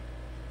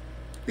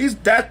 He's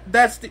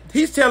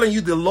telling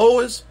you the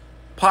lowest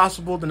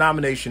possible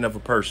denomination of a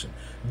person.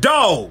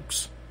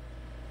 Dogs.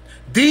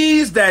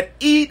 These that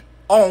eat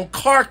on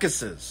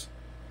carcasses.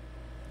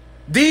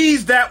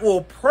 These that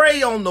will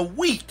prey on the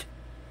weak.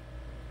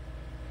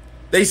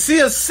 They see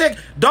a sick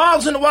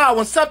dogs in the wild.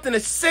 When something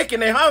is sick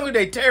and they're hungry,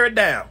 they tear it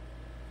down.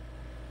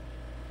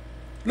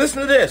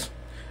 Listen to this.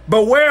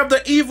 Beware of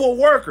the evil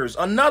workers.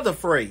 Another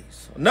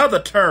phrase,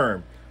 another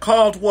term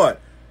called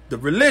what? The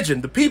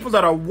religion, the people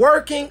that are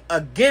working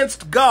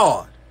against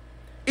God.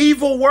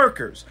 Evil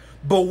workers.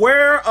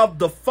 Beware of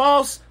the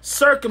false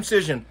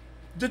circumcision.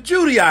 The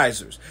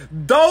Judaizers.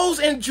 Those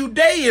in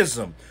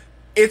Judaism.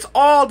 It's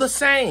all the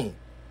same.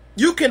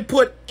 You can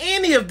put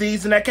any of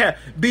these in that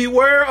category.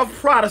 Beware of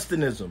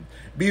Protestantism.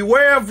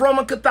 Beware of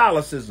Roman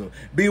Catholicism.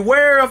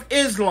 Beware of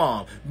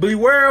Islam.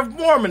 Beware of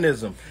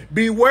Mormonism.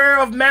 Beware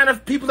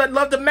of people that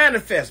love to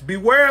manifest.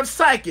 Beware of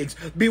psychics.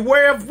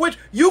 Beware of which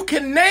you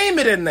can name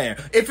it in there.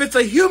 If it's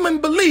a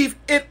human belief,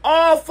 it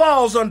all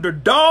falls under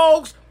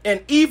dogs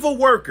and evil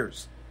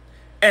workers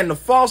and the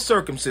false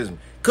circumcision.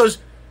 Because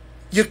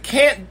you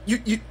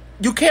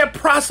can't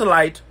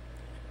proselyte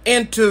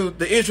into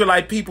the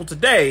Israelite people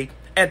today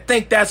and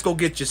think that's going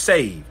to get you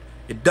saved.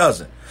 It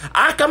doesn't.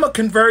 I'm a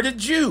converted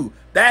Jew.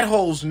 That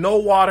holds no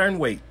water and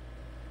weight.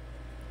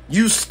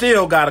 You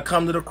still got to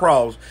come to the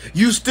cross.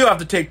 You still have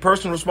to take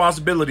personal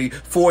responsibility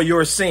for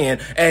your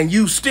sin, and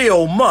you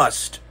still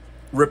must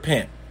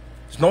repent.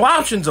 There's no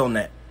options on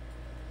that.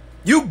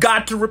 You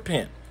got to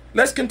repent.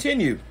 Let's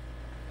continue.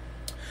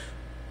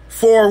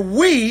 For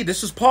we,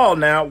 this is Paul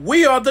now,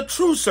 we are the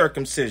true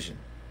circumcision.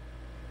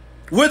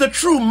 We're the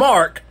true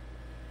mark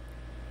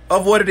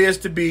of what it is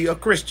to be a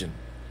Christian.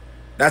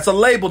 That's a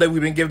label that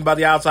we've been given by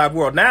the outside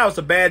world. Now it's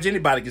a badge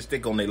anybody can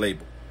stick on their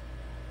label.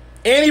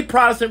 Any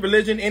Protestant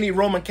religion, any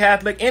Roman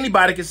Catholic,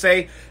 anybody can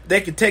say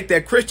they can take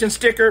that Christian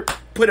sticker,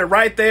 put it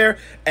right there,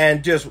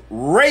 and just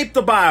rape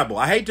the Bible.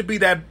 I hate to be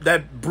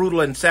that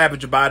brutal and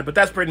savage about it, but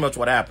that's pretty much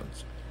what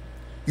happens.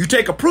 You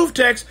take a proof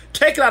text,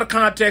 take it out of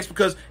context,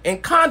 because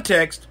in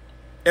context,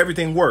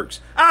 everything works.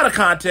 Out of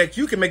context,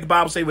 you can make the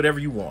Bible say whatever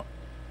you want.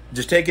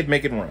 Just take it,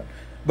 make it run.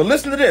 But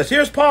listen to this.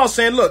 Here's Paul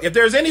saying, look, if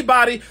there's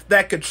anybody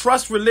that could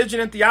trust religion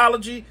and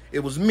theology, it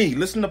was me.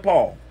 Listen to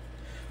Paul.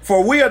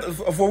 For we are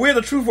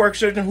the true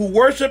worshipers who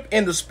worship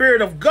in the Spirit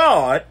of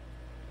God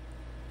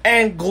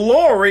and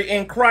glory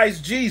in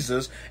Christ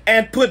Jesus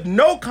and put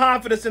no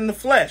confidence in the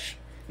flesh.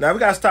 Now, we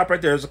got to stop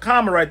right there. There's a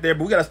comma right there,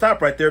 but we got to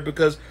stop right there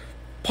because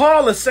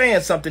Paul is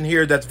saying something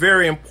here that's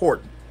very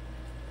important.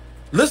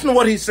 Listen to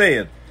what he's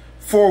saying.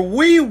 For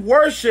we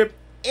worship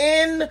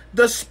in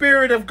the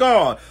Spirit of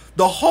God.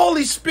 The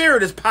Holy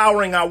Spirit is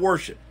powering our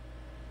worship.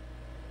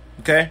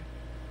 Okay?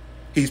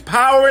 He's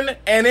powering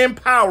and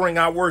empowering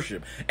our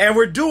worship. And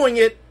we're doing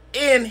it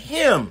in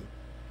Him.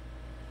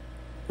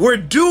 We're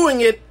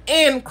doing it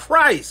in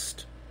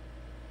Christ.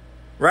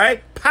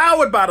 Right?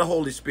 Powered by the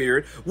Holy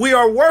Spirit. We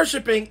are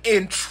worshiping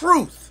in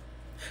truth.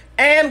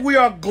 And we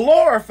are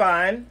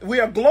glorying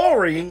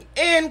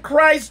in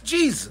Christ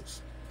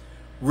Jesus.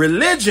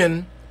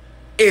 Religion,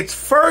 its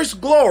first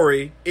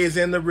glory is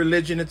in the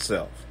religion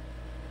itself.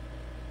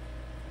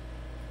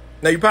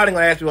 Now, you're probably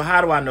going to ask me, well,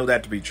 how do I know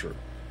that to be true?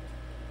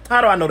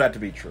 How do I know that to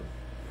be true?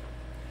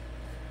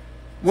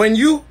 When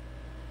you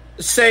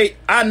say,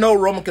 I know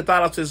Roman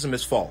Catholicism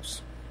is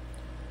false.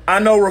 I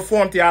know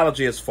Reformed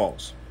theology is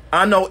false.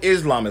 I know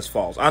Islam is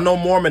false. I know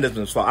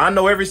Mormonism is false. I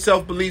know every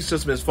self-belief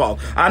system is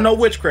false. I know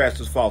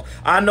witchcraft is false.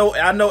 I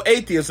know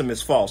atheism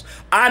is false.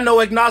 I know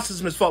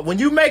agnosticism is false. When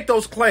you make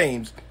those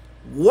claims,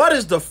 what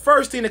is the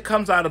first thing that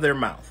comes out of their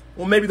mouth?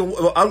 Well, maybe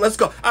let's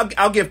go.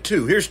 I'll give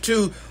two. Here's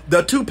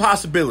the two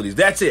possibilities.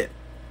 That's it.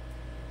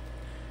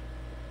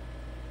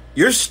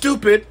 You're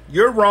stupid.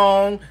 You're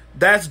wrong.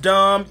 That's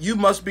dumb. You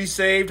must be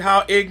saved.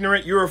 How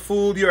ignorant. You're a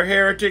fool. You're a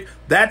heretic.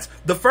 That's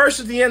the first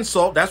is the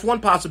insult. That's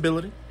one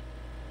possibility.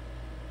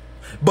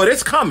 But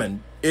it's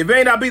coming. It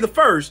may not be the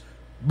first,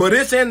 but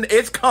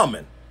it's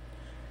coming.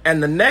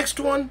 And the next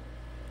one,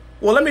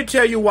 well, let me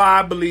tell you why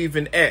I believe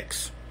in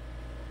X.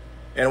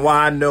 and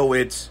why I know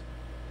it's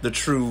the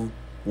true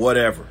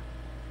whatever.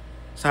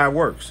 That's how it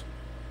works.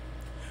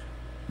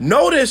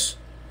 Notice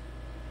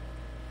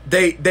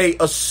they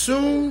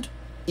assumed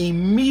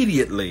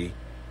immediately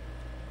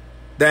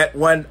that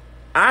when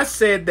I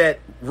said that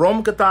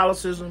Roman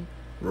Catholicism,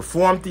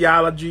 Reformed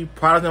theology,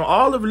 Protestant,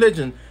 all the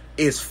religion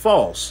is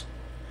false,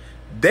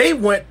 they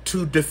went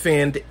to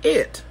defend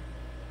it.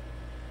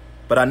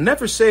 But I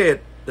never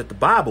said that the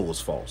Bible was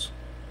false.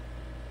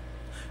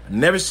 I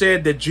never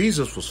said that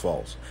Jesus was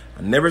false.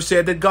 I never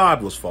said that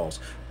God was false.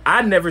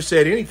 I never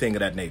said anything of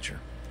that nature.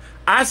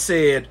 I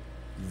said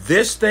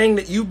this thing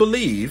that you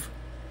believe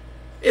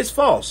is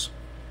false.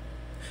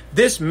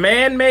 This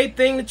man-made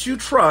thing that you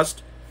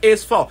trust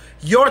is false.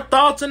 Your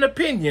thoughts and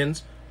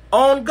opinions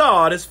on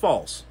God is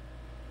false.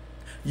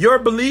 Your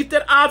belief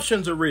that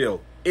options are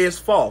real is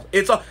false.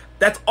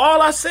 That's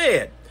all I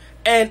said.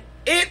 And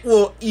it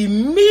will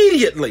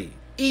immediately,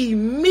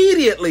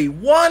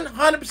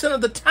 100%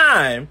 of the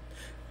time,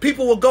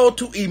 people will go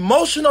to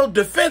emotional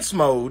defense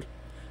mode,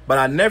 but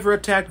I never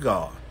attacked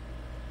God.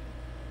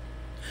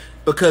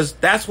 Because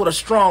that's what a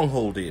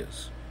stronghold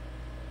is.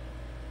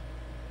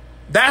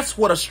 That's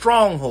what a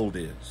stronghold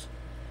is.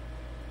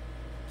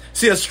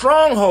 See, a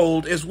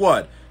stronghold is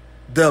what?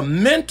 The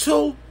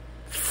mental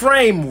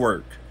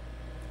framework.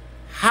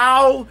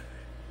 How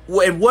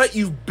and what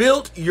you've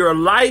built your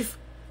life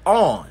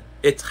on.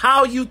 It's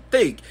how you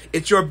think.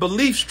 It's your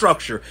belief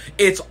structure.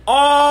 It's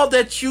all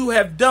that you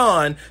have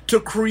done to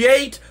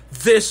create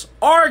this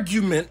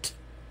argument.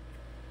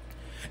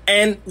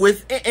 And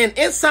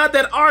inside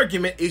that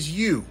argument is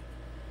you.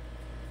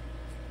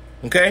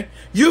 Okay?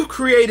 You've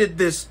created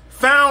this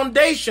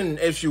foundation,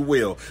 if you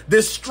will,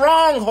 this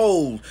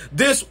stronghold,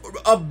 this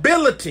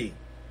ability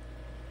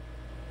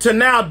to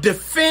now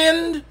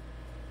defend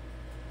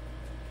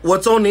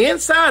what's on the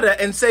inside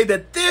and say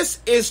that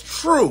this is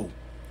true.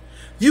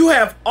 You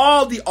have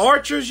all the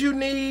archers you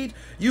need.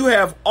 You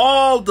have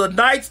all the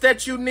knights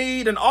that you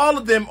need, and all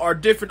of them are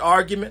different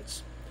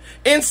arguments.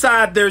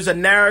 Inside, there's a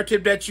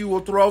narrative that you will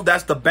throw.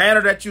 That's the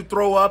banner that you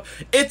throw up.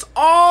 It's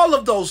all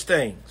of those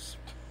things.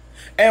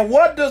 And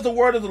what does the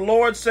word of the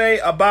Lord say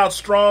about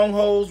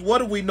strongholds? What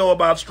do we know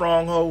about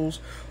strongholds?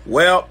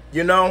 Well,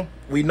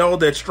 we know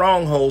that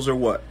strongholds are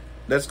what?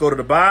 Let's go to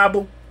the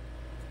Bible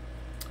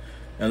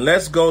and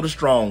let's go to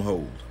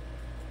stronghold.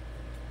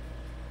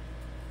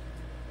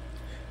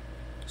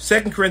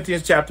 2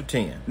 Corinthians chapter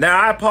 10.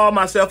 Now I, Paul,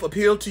 myself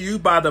appeal to you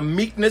by the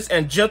meekness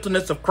and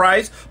gentleness of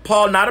Christ.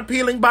 Paul not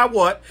appealing by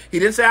what? He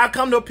didn't say I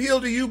come to appeal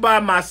to you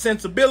by my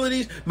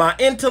sensibilities, my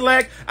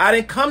intellect. I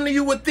didn't come to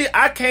you with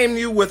I came to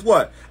you with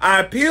what? I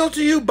appeal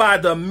to you by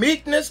the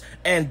meekness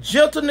and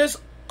gentleness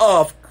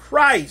of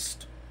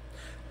Christ.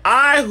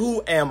 I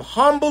who am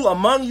humble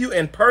among you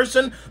in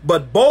person,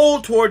 but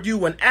bold toward you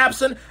when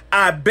absent,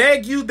 I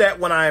beg you that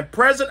when I am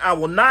present, I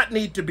will not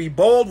need to be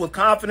bold with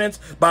confidence,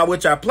 by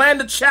which I plan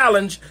to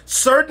challenge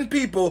certain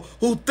people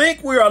who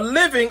think we are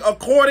living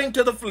according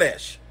to the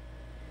flesh.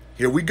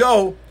 Here we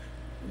go.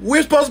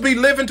 We're supposed to be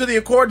living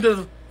according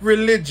to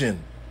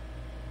religion,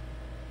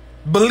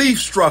 belief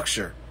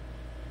structure.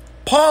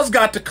 Paul's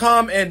got to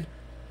come and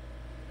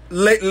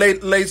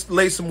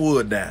lay some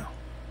wood down.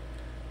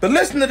 But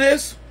listen to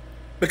this.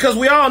 Because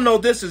we all know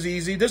this is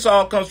easy. This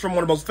all comes from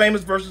one of the most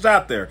famous verses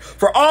out there.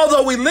 For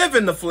although we live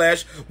in the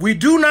flesh, we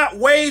do not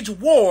wage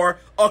war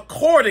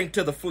according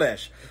to the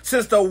flesh.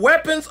 Since the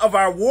weapons of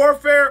our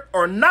warfare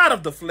are not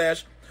of the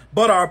flesh,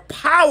 but are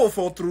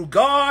powerful through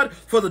God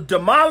for the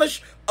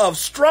demolish of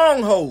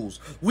strongholds.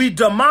 We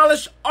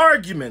demolish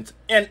arguments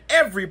and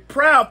every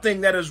proud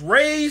thing that is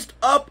raised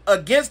up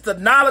against the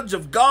knowledge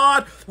of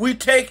God. We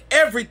take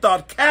every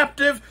thought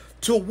captive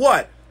to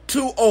what?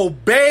 To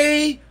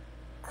obey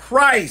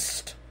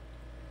Christ.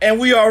 And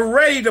we are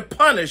ready to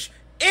punish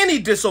any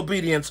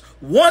disobedience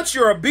once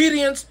your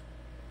obedience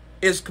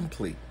is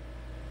complete.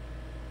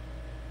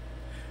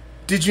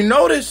 Did you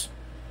notice?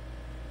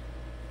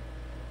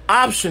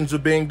 Options are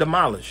being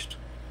demolished.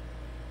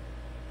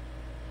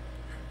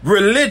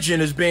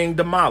 Religion is being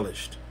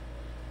demolished.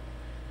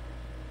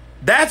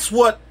 That's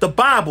what the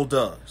Bible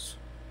does.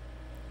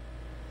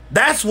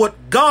 That's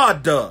what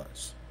God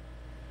does.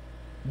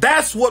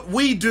 That's what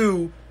we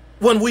do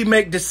when we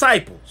make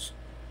disciples.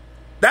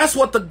 That's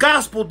what the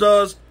gospel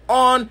does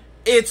on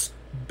its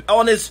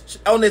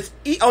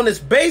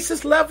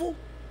basis level.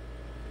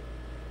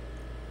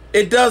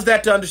 It does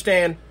that to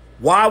understand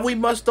why we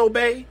must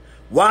obey,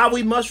 why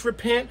we must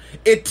repent.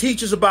 It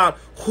teaches about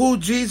who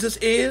Jesus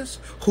is,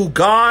 who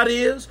God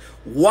is,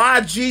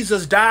 why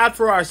Jesus died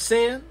for our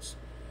sins,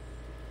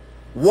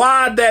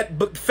 why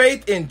that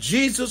faith in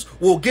Jesus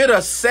will get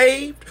us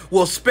saved,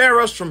 will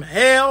spare us from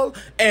hell,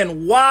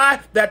 and why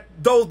that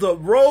though the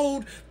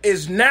road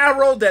is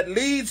narrow that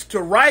leads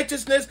to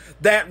righteousness,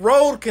 that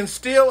road is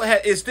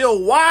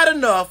still wide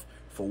enough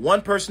for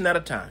one person at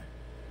a time.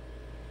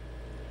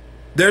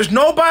 There's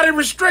nobody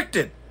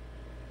restricted.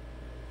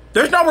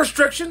 There's no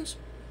restrictions.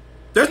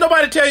 There's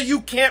nobody telling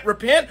you can't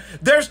repent.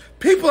 There's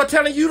people are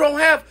telling you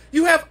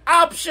you have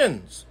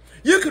options.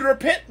 You can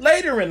repent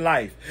later in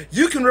life.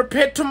 You can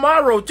repent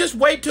tomorrow. Just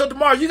wait till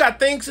tomorrow. You got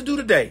things to do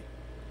today.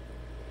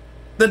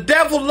 The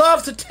devil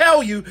loves to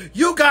tell you,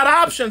 you got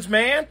options,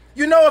 man.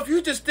 You know, if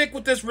you just stick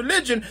with this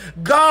religion,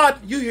 God,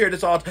 you hear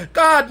this all the time,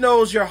 God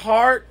knows your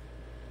heart.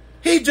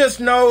 He just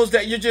knows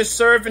that you're just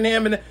serving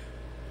him. And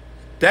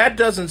that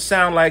doesn't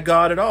sound like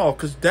God at all,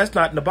 because that's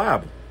not in the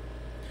Bible.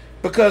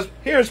 Because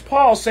here's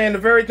Paul saying the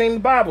very thing the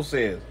Bible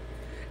says.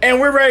 And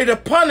we're ready to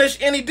punish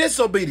any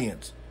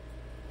disobedience.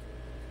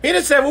 He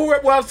didn't say,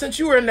 well, since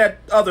you were in that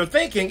other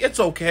thinking, it's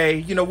okay.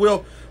 You know,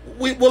 we'll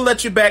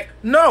let you back.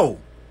 No.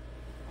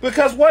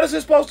 Because what is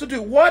it supposed to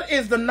do? What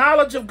is the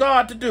knowledge of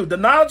God to do? The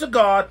knowledge of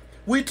God,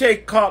 we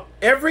take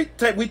every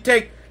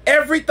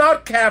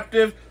thought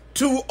captive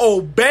to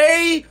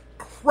obey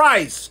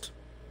Christ.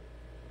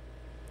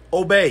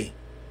 Obey.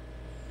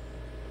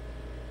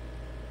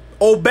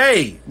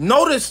 Obey.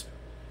 Notice,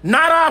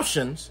 not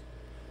options.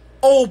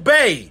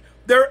 Obey.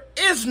 There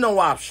is no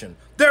option.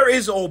 There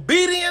is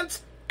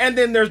obedience, and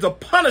then there's the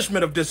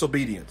punishment of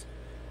disobedience.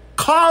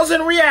 Cause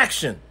and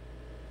reaction.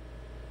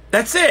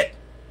 That's it.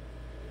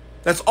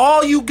 That's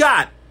all you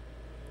got.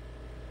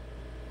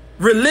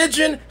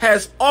 Religion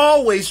has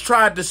always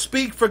tried to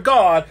speak for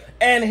God,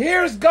 and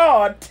here's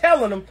God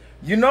telling them,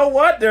 you know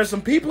what? There's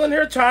some people in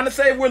here trying to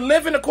say we're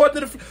living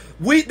according to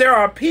there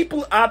are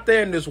people out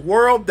there in this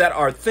world that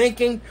are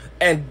thinking,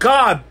 and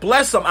God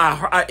bless them,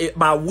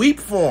 I weep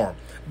for them.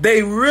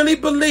 They really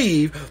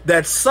believe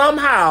that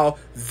somehow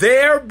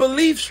their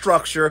belief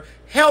structure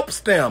helps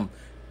them.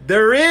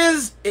 There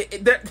is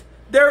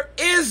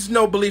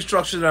no belief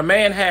structure that a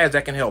man has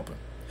that can help him.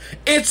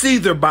 It's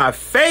either by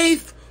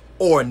faith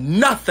or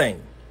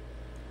nothing.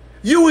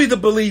 You either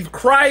believe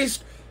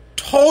Christ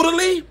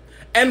totally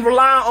and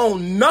rely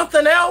on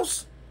nothing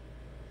else,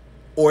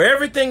 or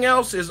everything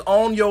else is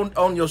on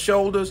your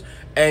shoulders,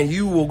 and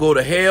you will go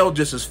to hell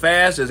just as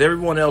fast as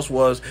everyone else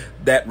was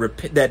that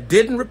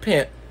didn't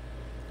repent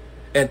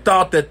and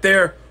thought that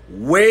their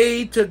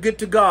way to get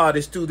to God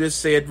is through this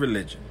said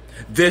religion,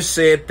 this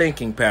said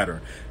thinking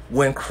pattern.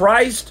 When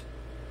Christ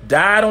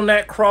died on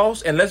that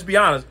cross, and let's be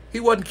honest,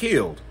 he wasn't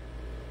killed.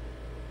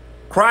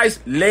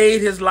 Christ laid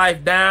his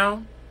life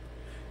down,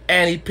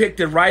 and he picked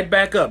it right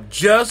back up,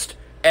 just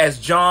as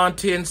John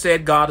 10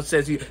 said God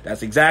says.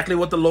 That's exactly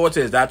what the Lord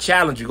says. I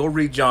challenge you, go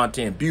read John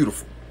 10.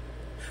 Beautiful.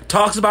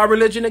 Talks about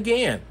religion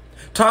again.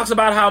 Talks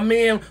about how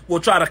men will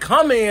try to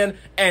come in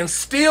and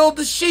steal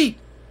the sheep.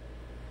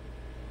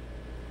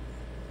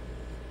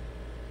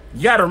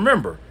 You got to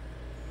remember,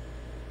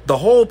 the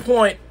whole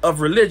point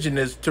of religion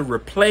is to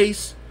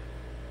replace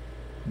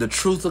the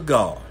truth of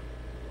God.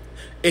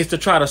 It's to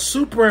try to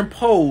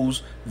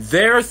superimpose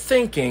their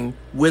thinking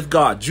with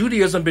God.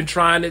 Judaism been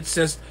trying it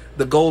since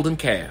the golden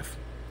calf.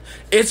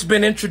 It's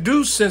been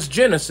introduced since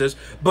Genesis,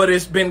 but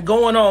it's been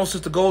going on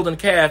since the golden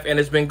calf, and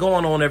it's been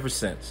going on ever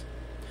since.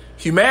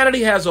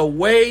 Humanity has a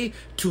way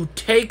to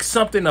take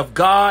something of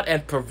God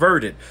and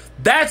pervert it.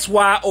 That's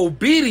why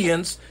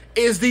obedience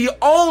is the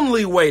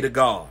only way to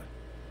God.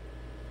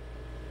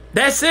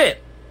 That's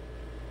it.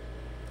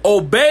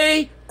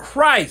 Obey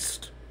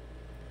Christ.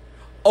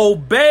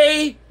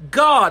 Obey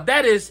God.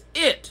 That is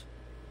it.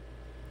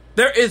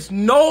 There is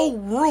no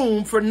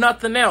room for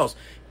nothing else.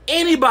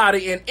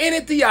 Anybody in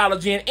any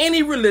theology, in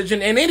any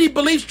religion, in any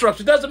belief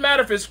structure, doesn't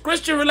matter if it's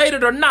Christian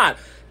related or not,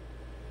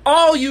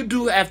 all you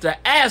do have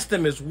to ask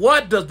them is,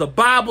 what does the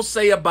Bible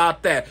say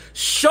about that?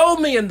 Show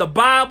me in the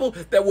Bible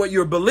that what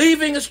you're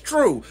believing is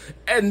true.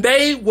 And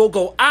they will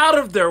go out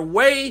of their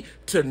way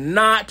to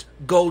not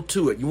go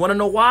to it. You want to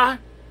know why?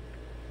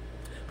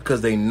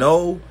 Because they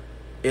know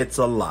it's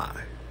a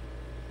lie.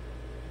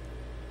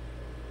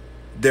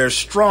 Their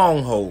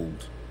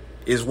stronghold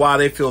is why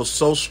they feel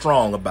so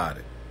strong about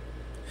it.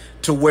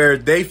 To where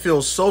they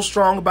feel so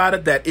strong about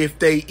it that if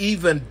they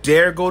even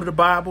dare go to the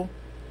Bible,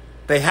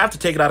 they have to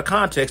take it out of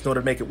context in order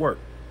to make it work.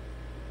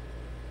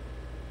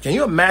 Can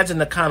you imagine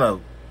the kind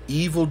of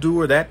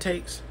evildoer that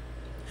takes?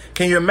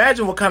 Can you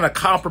imagine what kind of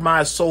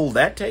compromised soul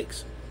that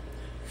takes?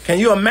 Can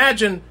you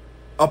imagine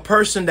a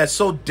person that's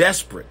so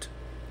desperate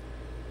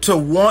to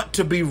want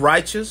to be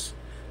righteous,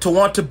 to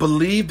want to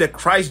believe that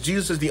Christ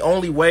Jesus is the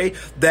only way,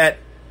 that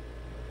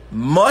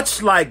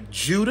much like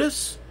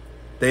Judas,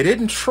 they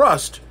didn't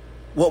trust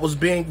what was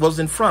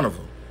in front of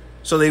them.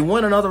 So they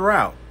went another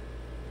route.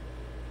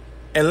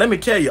 And let me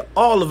tell you,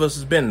 all of us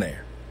has been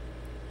there.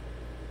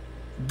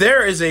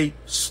 There is a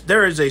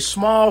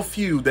small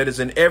few that is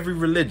in every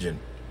religion.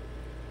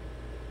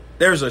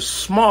 There's a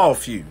small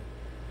few,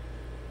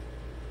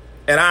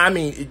 and I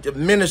mean a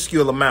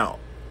minuscule amount,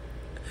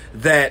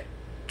 that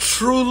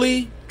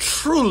truly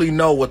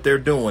know what they're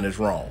doing is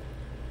wrong.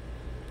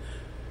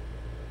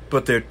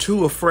 But they're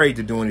too afraid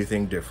to do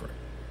anything different.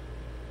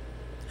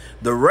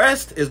 The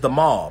rest is the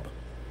mob.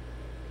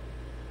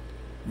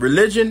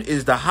 Religion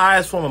is the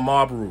highest form of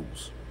mob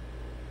rules.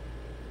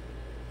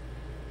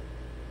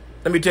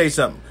 Let me tell you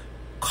something.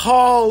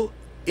 Call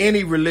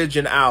any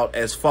religion out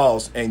as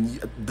false, and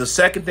the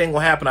second thing will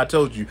happen, I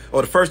told you,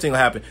 or the first thing will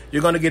happen,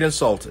 you're going to get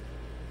insulted.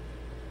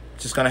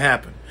 It's just going to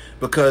happen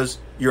because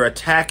you're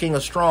attacking a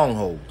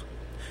stronghold.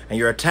 and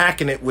you're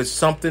attacking it with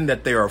something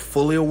that they are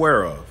fully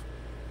aware of,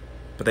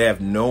 but they have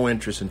no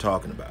interest in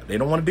talking about it. They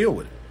don't want to deal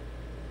with it.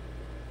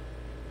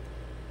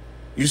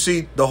 You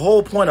see, the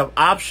whole point of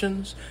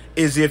options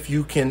is if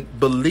you can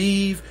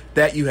believe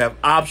that you have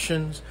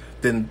options,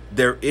 then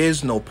there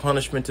is no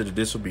punishment to the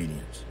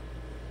disobedience.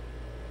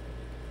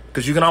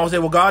 Because you can always say,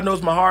 well, God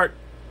knows my heart.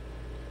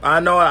 I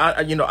know,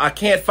 I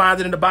can't find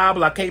it in the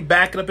Bible. I can't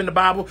back it up in the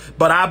Bible,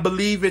 but I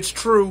believe it's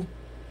true.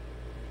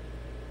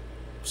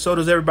 So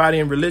does everybody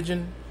in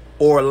religion,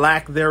 or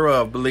lack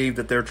thereof, believe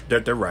that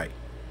they're right.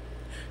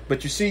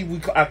 But you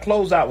see, I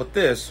close out with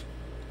this.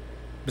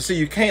 But see,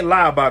 you can't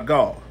lie about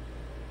God.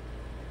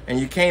 And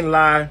you can't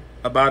lie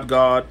about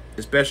God,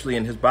 especially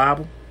in his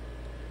Bible,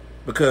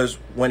 because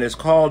when it's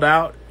called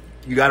out,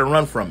 you got to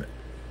run from it.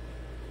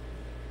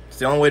 It's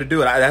the only way to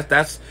do it.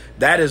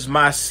 That is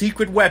my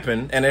secret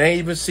weapon, and it ain't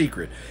even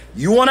secret.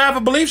 You want to have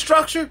a belief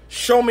structure?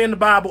 Show me in the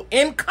Bible,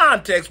 in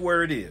context,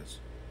 where it is.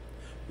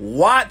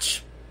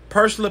 Watch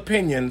personal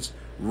opinions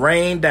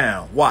rain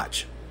down.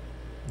 Watch.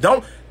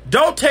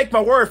 Don't take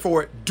my word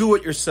for it. Do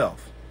it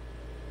yourself.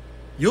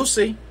 You'll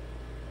see.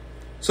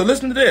 So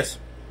listen to this.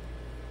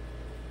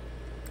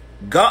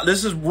 God,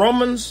 this is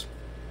Romans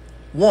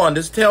 1.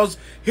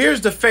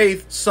 Here's the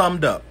faith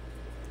summed up.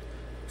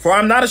 For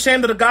I'm not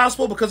ashamed of the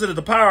gospel, because it is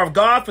the power of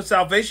God for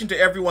salvation to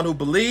everyone who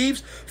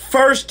believes,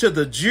 first to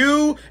the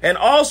Jew and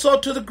also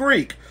to the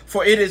Greek.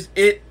 For it is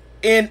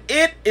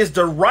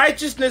the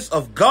righteousness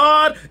of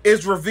God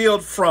is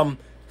revealed from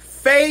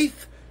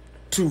faith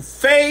to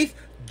faith,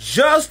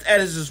 just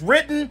as it is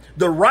written,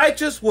 the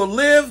righteous will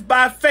live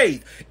by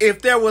faith.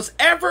 If there was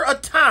ever a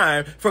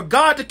time for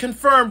God to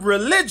confirm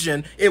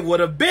religion, it would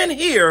have been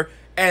here,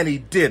 and he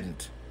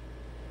didn't.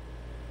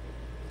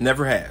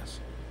 Never has.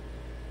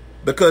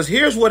 Because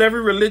here's what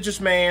every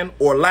religious man,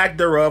 or lack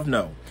thereof,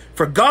 know.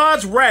 For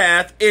God's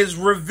wrath is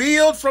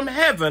revealed from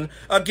heaven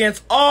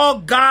against all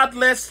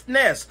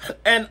godlessness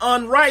and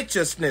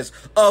unrighteousness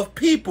of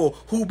people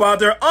who by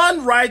their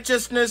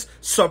unrighteousness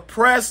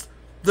suppress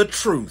the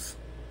truth.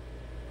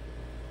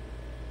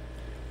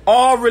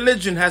 All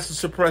religion has to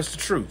suppress the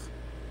truth.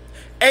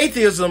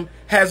 Atheism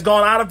has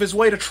gone out of its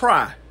way to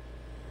try.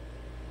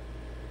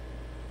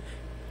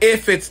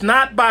 If it's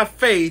not by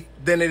faith,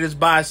 then it is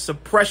by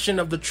suppression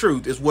of the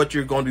truth is what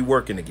you're going to be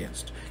working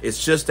against.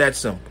 It's just that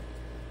simple.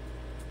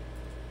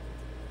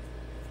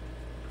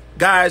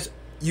 Guys,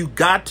 you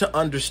got to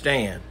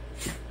understand.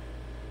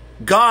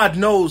 God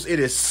knows it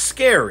is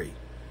scary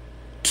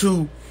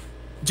to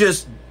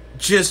just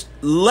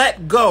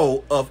let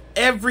go of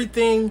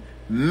everything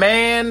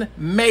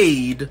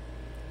man-made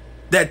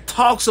that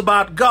talks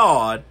about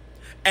God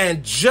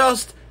and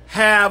just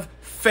have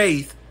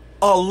faith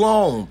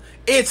alone.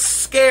 It's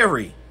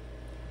scary.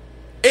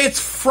 It's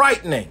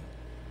frightening.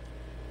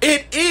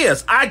 It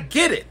is. I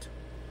get it.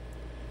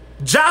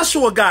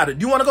 Joshua got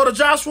it. You want to go to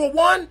Joshua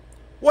 1?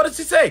 What does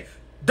he say?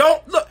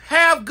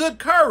 Have good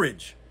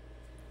courage.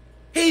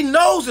 He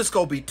knows it's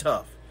going to be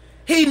tough.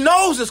 He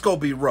knows it's going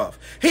to be rough.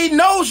 He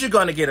knows you're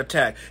going to get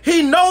attacked.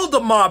 He knows the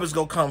mob is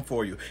going to come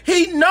for you.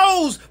 He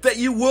knows that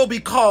you will be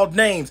called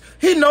names.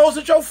 He knows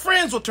that your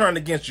friends will turn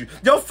against you.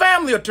 Your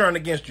family will turn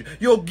against you.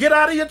 You'll get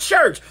out of your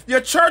church. Your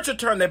church will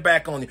turn their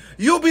back on you.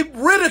 You'll be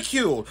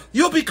ridiculed.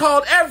 You'll be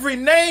called every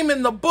name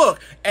in the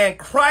book. And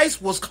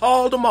Christ was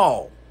called them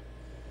all.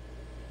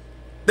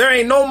 There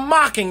ain't no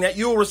mocking that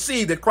you'll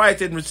receive that Christ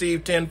didn't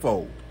receive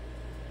tenfold.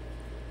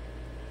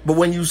 But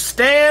when you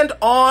stand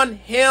on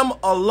him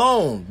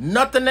alone,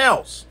 nothing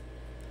else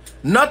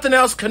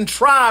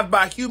contrived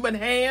by human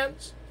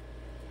hands,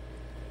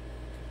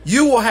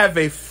 you will have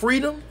a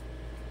freedom,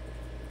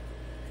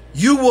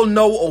 you will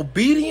know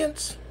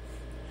obedience,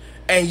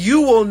 and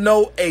you will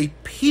know a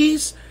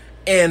peace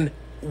and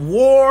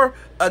war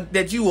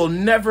that you will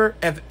never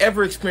have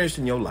ever experienced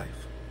in your life.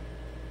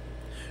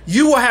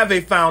 You will have a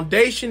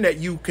foundation that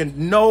you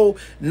can know,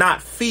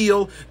 not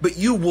feel, but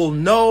you will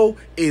know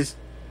is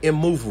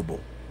immovable.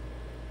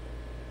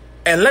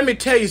 And let me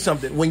tell you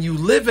something. When you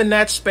live in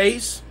that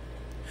space,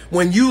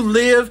 when you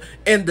live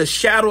in the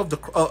shadow of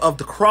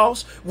the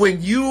cross,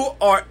 when you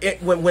are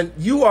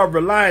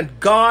relying on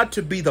God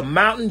to be the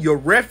mountain, your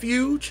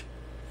refuge,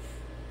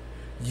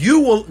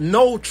 you will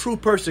know true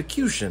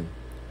persecution,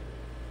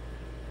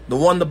 the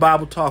one the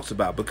Bible talks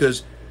about,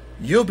 because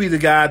you'll be the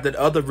guy that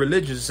other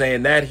religions are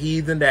saying, that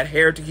heathen, that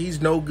heretic, he's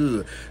no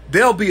good.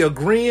 They'll be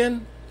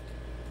agreeing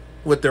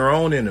with their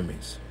own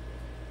enemies.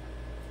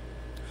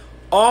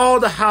 All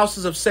the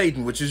houses of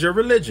Satan, which is your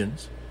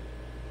religions,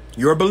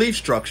 your belief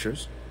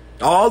structures,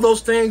 all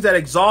those things that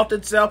exalt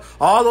itself,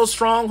 all those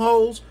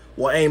strongholds,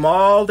 will aim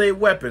all their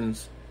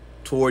weapons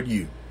toward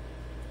you.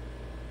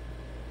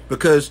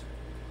 Because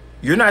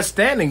you're not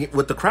standing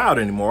with the crowd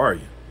anymore, are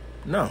you?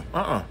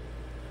 No,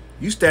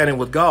 You standing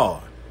with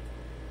God.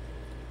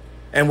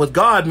 And with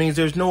God means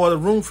there's no other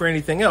room for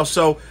anything else.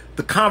 So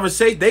the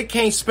conversation, they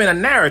can't spin a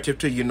narrative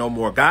to you no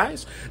more,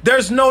 guys.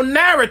 There's no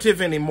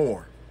narrative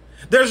anymore.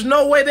 There's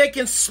no way they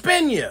can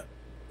spin you.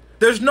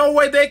 There's no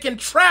way they can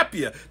trap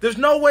you. There's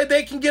no way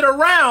they can get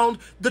around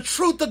the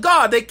truth of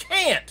God. They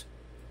can't.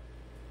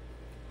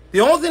 The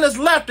only thing that's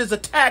left is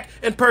attack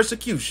and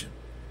persecution.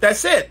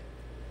 That's it.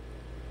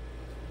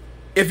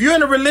 If you're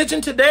in a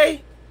religion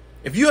today,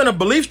 if you're in a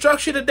belief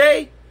structure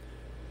today,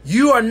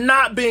 you are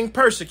not being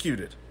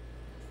persecuted.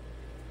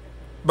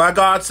 By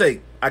God's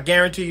sake, I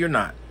guarantee you're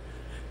not.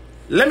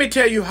 Let me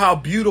tell you how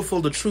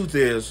beautiful the truth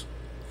is,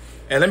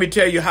 and let me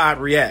tell you how it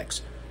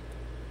reacts.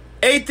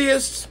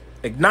 Atheists,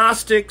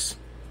 agnostics,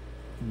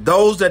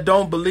 those that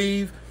don't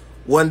believe,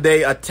 when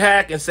they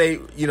attack and say,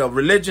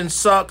 religion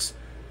sucks,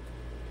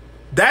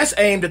 that's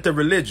aimed at the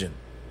religion.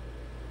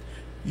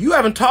 You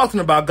haven't talked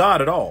about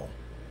God at all.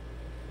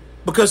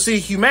 Because, see,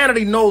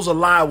 humanity knows a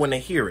lie when they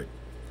hear it.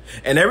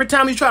 And every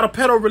time you try to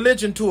peddle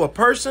religion to a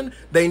person,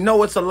 they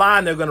know it's a lie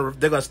and they're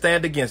gonna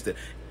stand against it.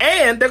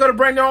 And they're going to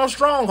bring their own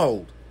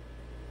stronghold.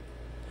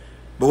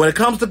 But when it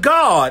comes to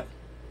God,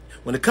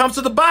 when it comes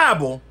to the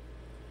Bible,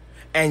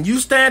 and you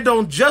stand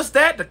on just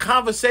that, the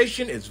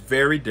conversation is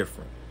very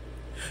different.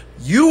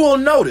 You will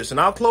notice, and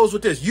I'll close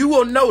with this, you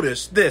will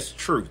notice this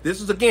truth.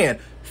 This is, again,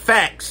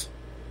 facts.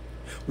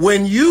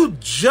 When you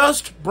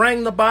just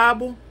bring the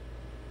Bible,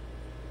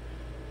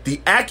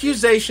 the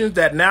accusations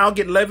that now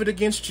get levied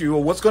against you,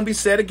 or what's going to be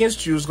said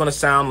against you, is going to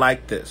sound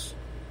like this.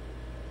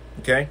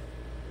 Okay?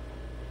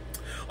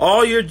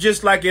 Oh, you're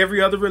just like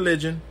every other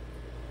religion.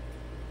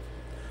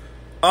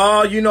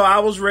 Oh, I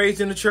was raised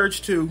in the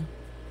church too.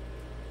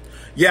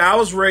 Yeah, I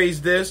was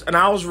raised this and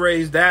I was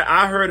raised that.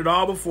 I heard it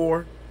all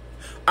before.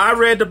 I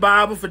read the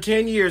Bible for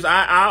 10 years.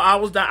 I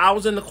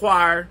was in the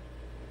choir.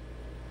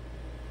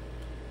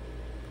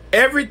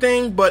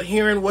 Everything but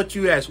hearing what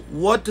you ask.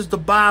 What does the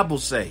Bible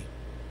say?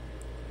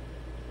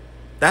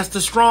 That's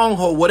the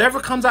stronghold. Whatever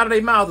comes out of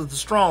their mouth is the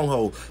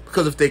stronghold.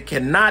 Because if they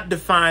cannot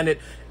define it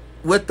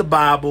with the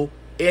Bible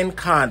in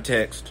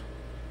context,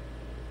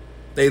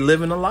 they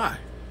live in a lie.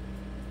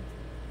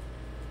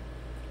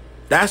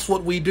 That's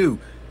what we do.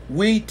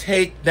 We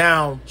take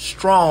down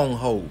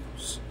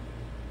strongholds.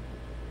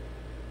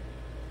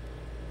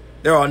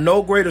 There are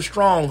no greater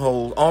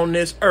strongholds on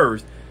this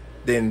earth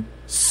than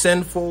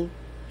sinful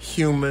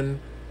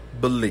human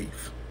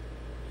belief.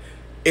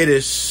 It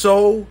is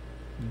so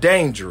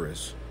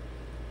dangerous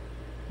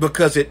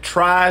because it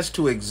tries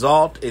to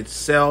exalt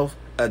itself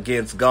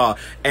against God.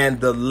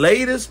 And the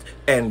latest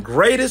and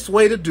greatest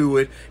way to do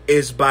it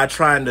is by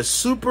trying to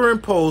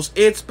superimpose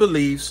its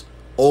beliefs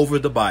over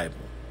the Bible.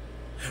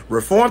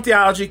 Reformed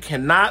theology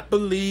cannot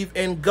believe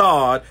in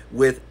God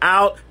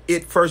without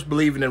it first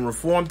believing in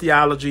Reformed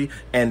theology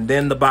and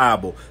then the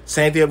Bible.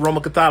 Same thing with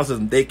Roman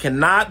Catholicism. They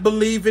cannot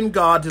believe in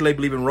God till they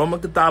believe in Roman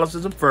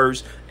Catholicism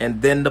first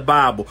and then the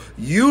Bible.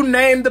 You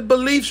name the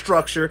belief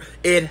structure,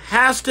 it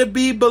has to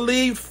be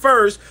believed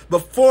first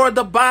before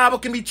the Bible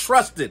can be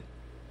trusted.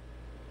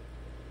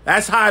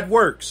 That's how it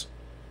works.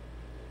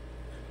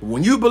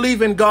 When you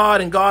believe in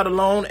God and God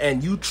alone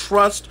and you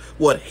trust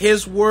what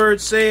his word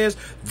says,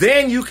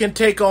 then you can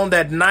take on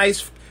that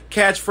nice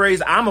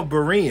catchphrase, I'm a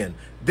Berean.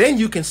 Then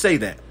you can say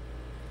that.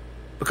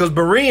 Because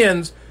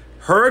Bereans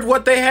heard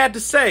what they had to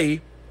say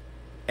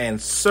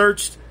and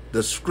searched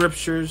the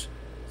scriptures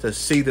to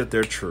see that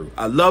they're true.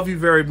 I love you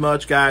very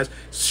much, guys.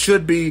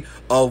 Should be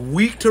a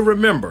week to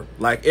remember,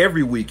 like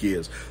every week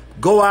is.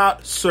 Go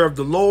out, serve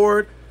the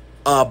Lord,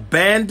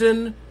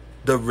 abandon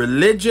the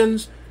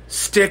religions,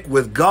 stick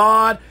with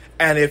God,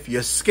 and if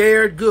you're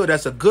scared, good.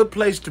 That's a good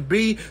place to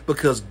be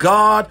because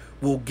God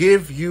will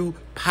give you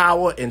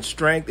power and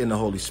strength in the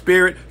Holy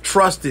Spirit.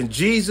 Trust in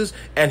Jesus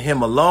and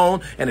him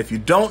alone. And if you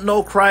don't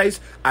know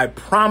Christ, I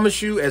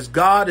promise you, as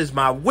God is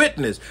my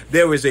witness,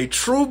 there is a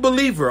true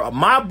believer.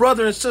 My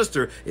brother and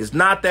sister is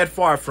not that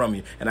far from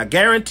you. And I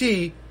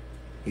guarantee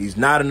he's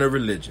not in a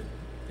religion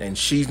and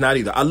she's not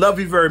either. I love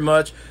you very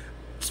much.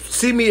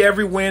 See me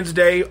every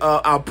Wednesday.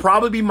 I'll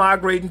probably be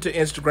migrating to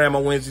Instagram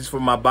on Wednesdays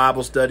for my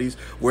Bible studies.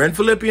 We're in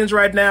Philippians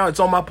right now. It's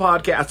on my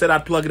podcast. I said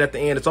I'd plug it at the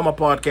end. It's on my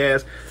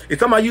podcast.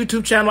 It's on my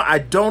YouTube channel. I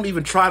don't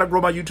even try to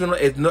grow my YouTube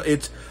channel.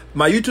 It's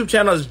my YouTube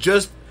channel is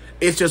just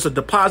a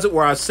deposit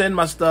where I send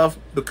my stuff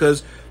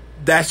because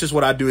that's just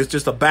what I do. It's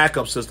just a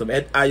backup system.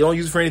 I don't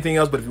use it for anything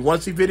else, but if you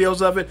want to see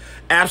videos of it,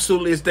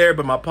 absolutely it's there.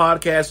 But my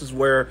podcast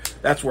is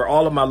that's where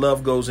all of my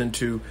love goes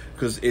into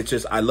because it's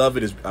just, I love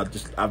it.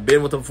 I've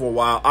been with them for a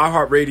while.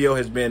 iHeartRadio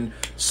has been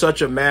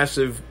such a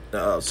massive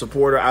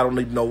supporter. I don't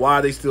even know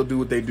why they still do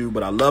what they do,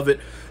 but I love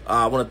it.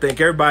 I want to thank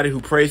everybody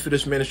who prays for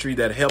this ministry,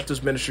 that helped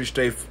this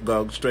ministry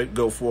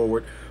go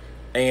forward.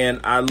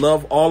 And I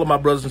love all of my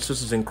brothers and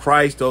sisters in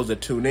Christ, those that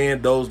tune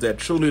in, those that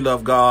truly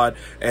love God.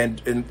 And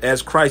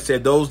as Christ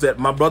said,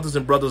 my brothers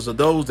and brothers are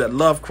those that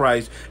love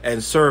Christ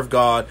and serve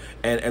God.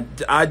 And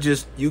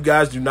you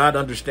guys do not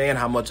understand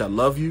how much I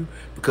love you,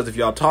 because if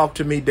y'all talk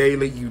to me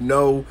daily, you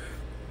know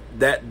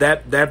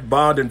that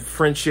bond and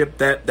friendship,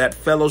 that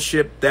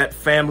fellowship, that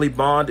family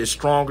bond is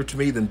stronger to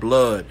me than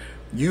blood.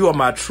 You are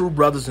my true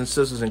brothers and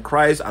sisters in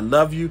Christ. I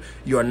love you.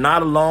 You are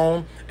not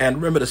alone. And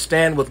remember to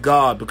stand with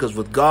God, because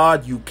with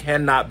God, you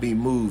cannot be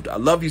moved. I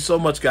love you so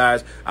much,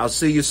 guys. I'll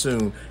see you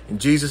soon. In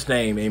Jesus'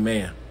 name,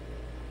 amen.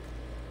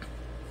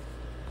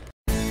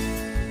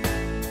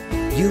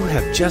 You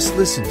have just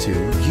listened to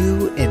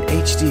You in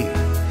HD,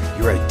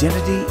 your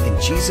identity in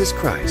Jesus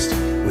Christ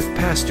with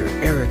Pastor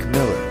Eric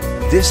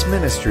Miller. This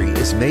ministry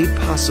is made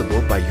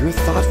possible by your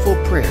thoughtful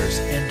prayers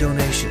and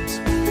donations.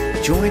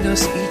 Join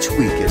us each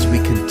week as we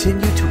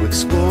continue to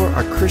explore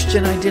our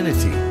Christian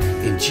identity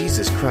in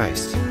Jesus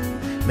Christ.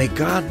 May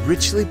God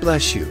richly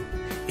bless you.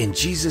 In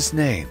Jesus'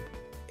 name,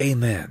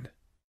 amen.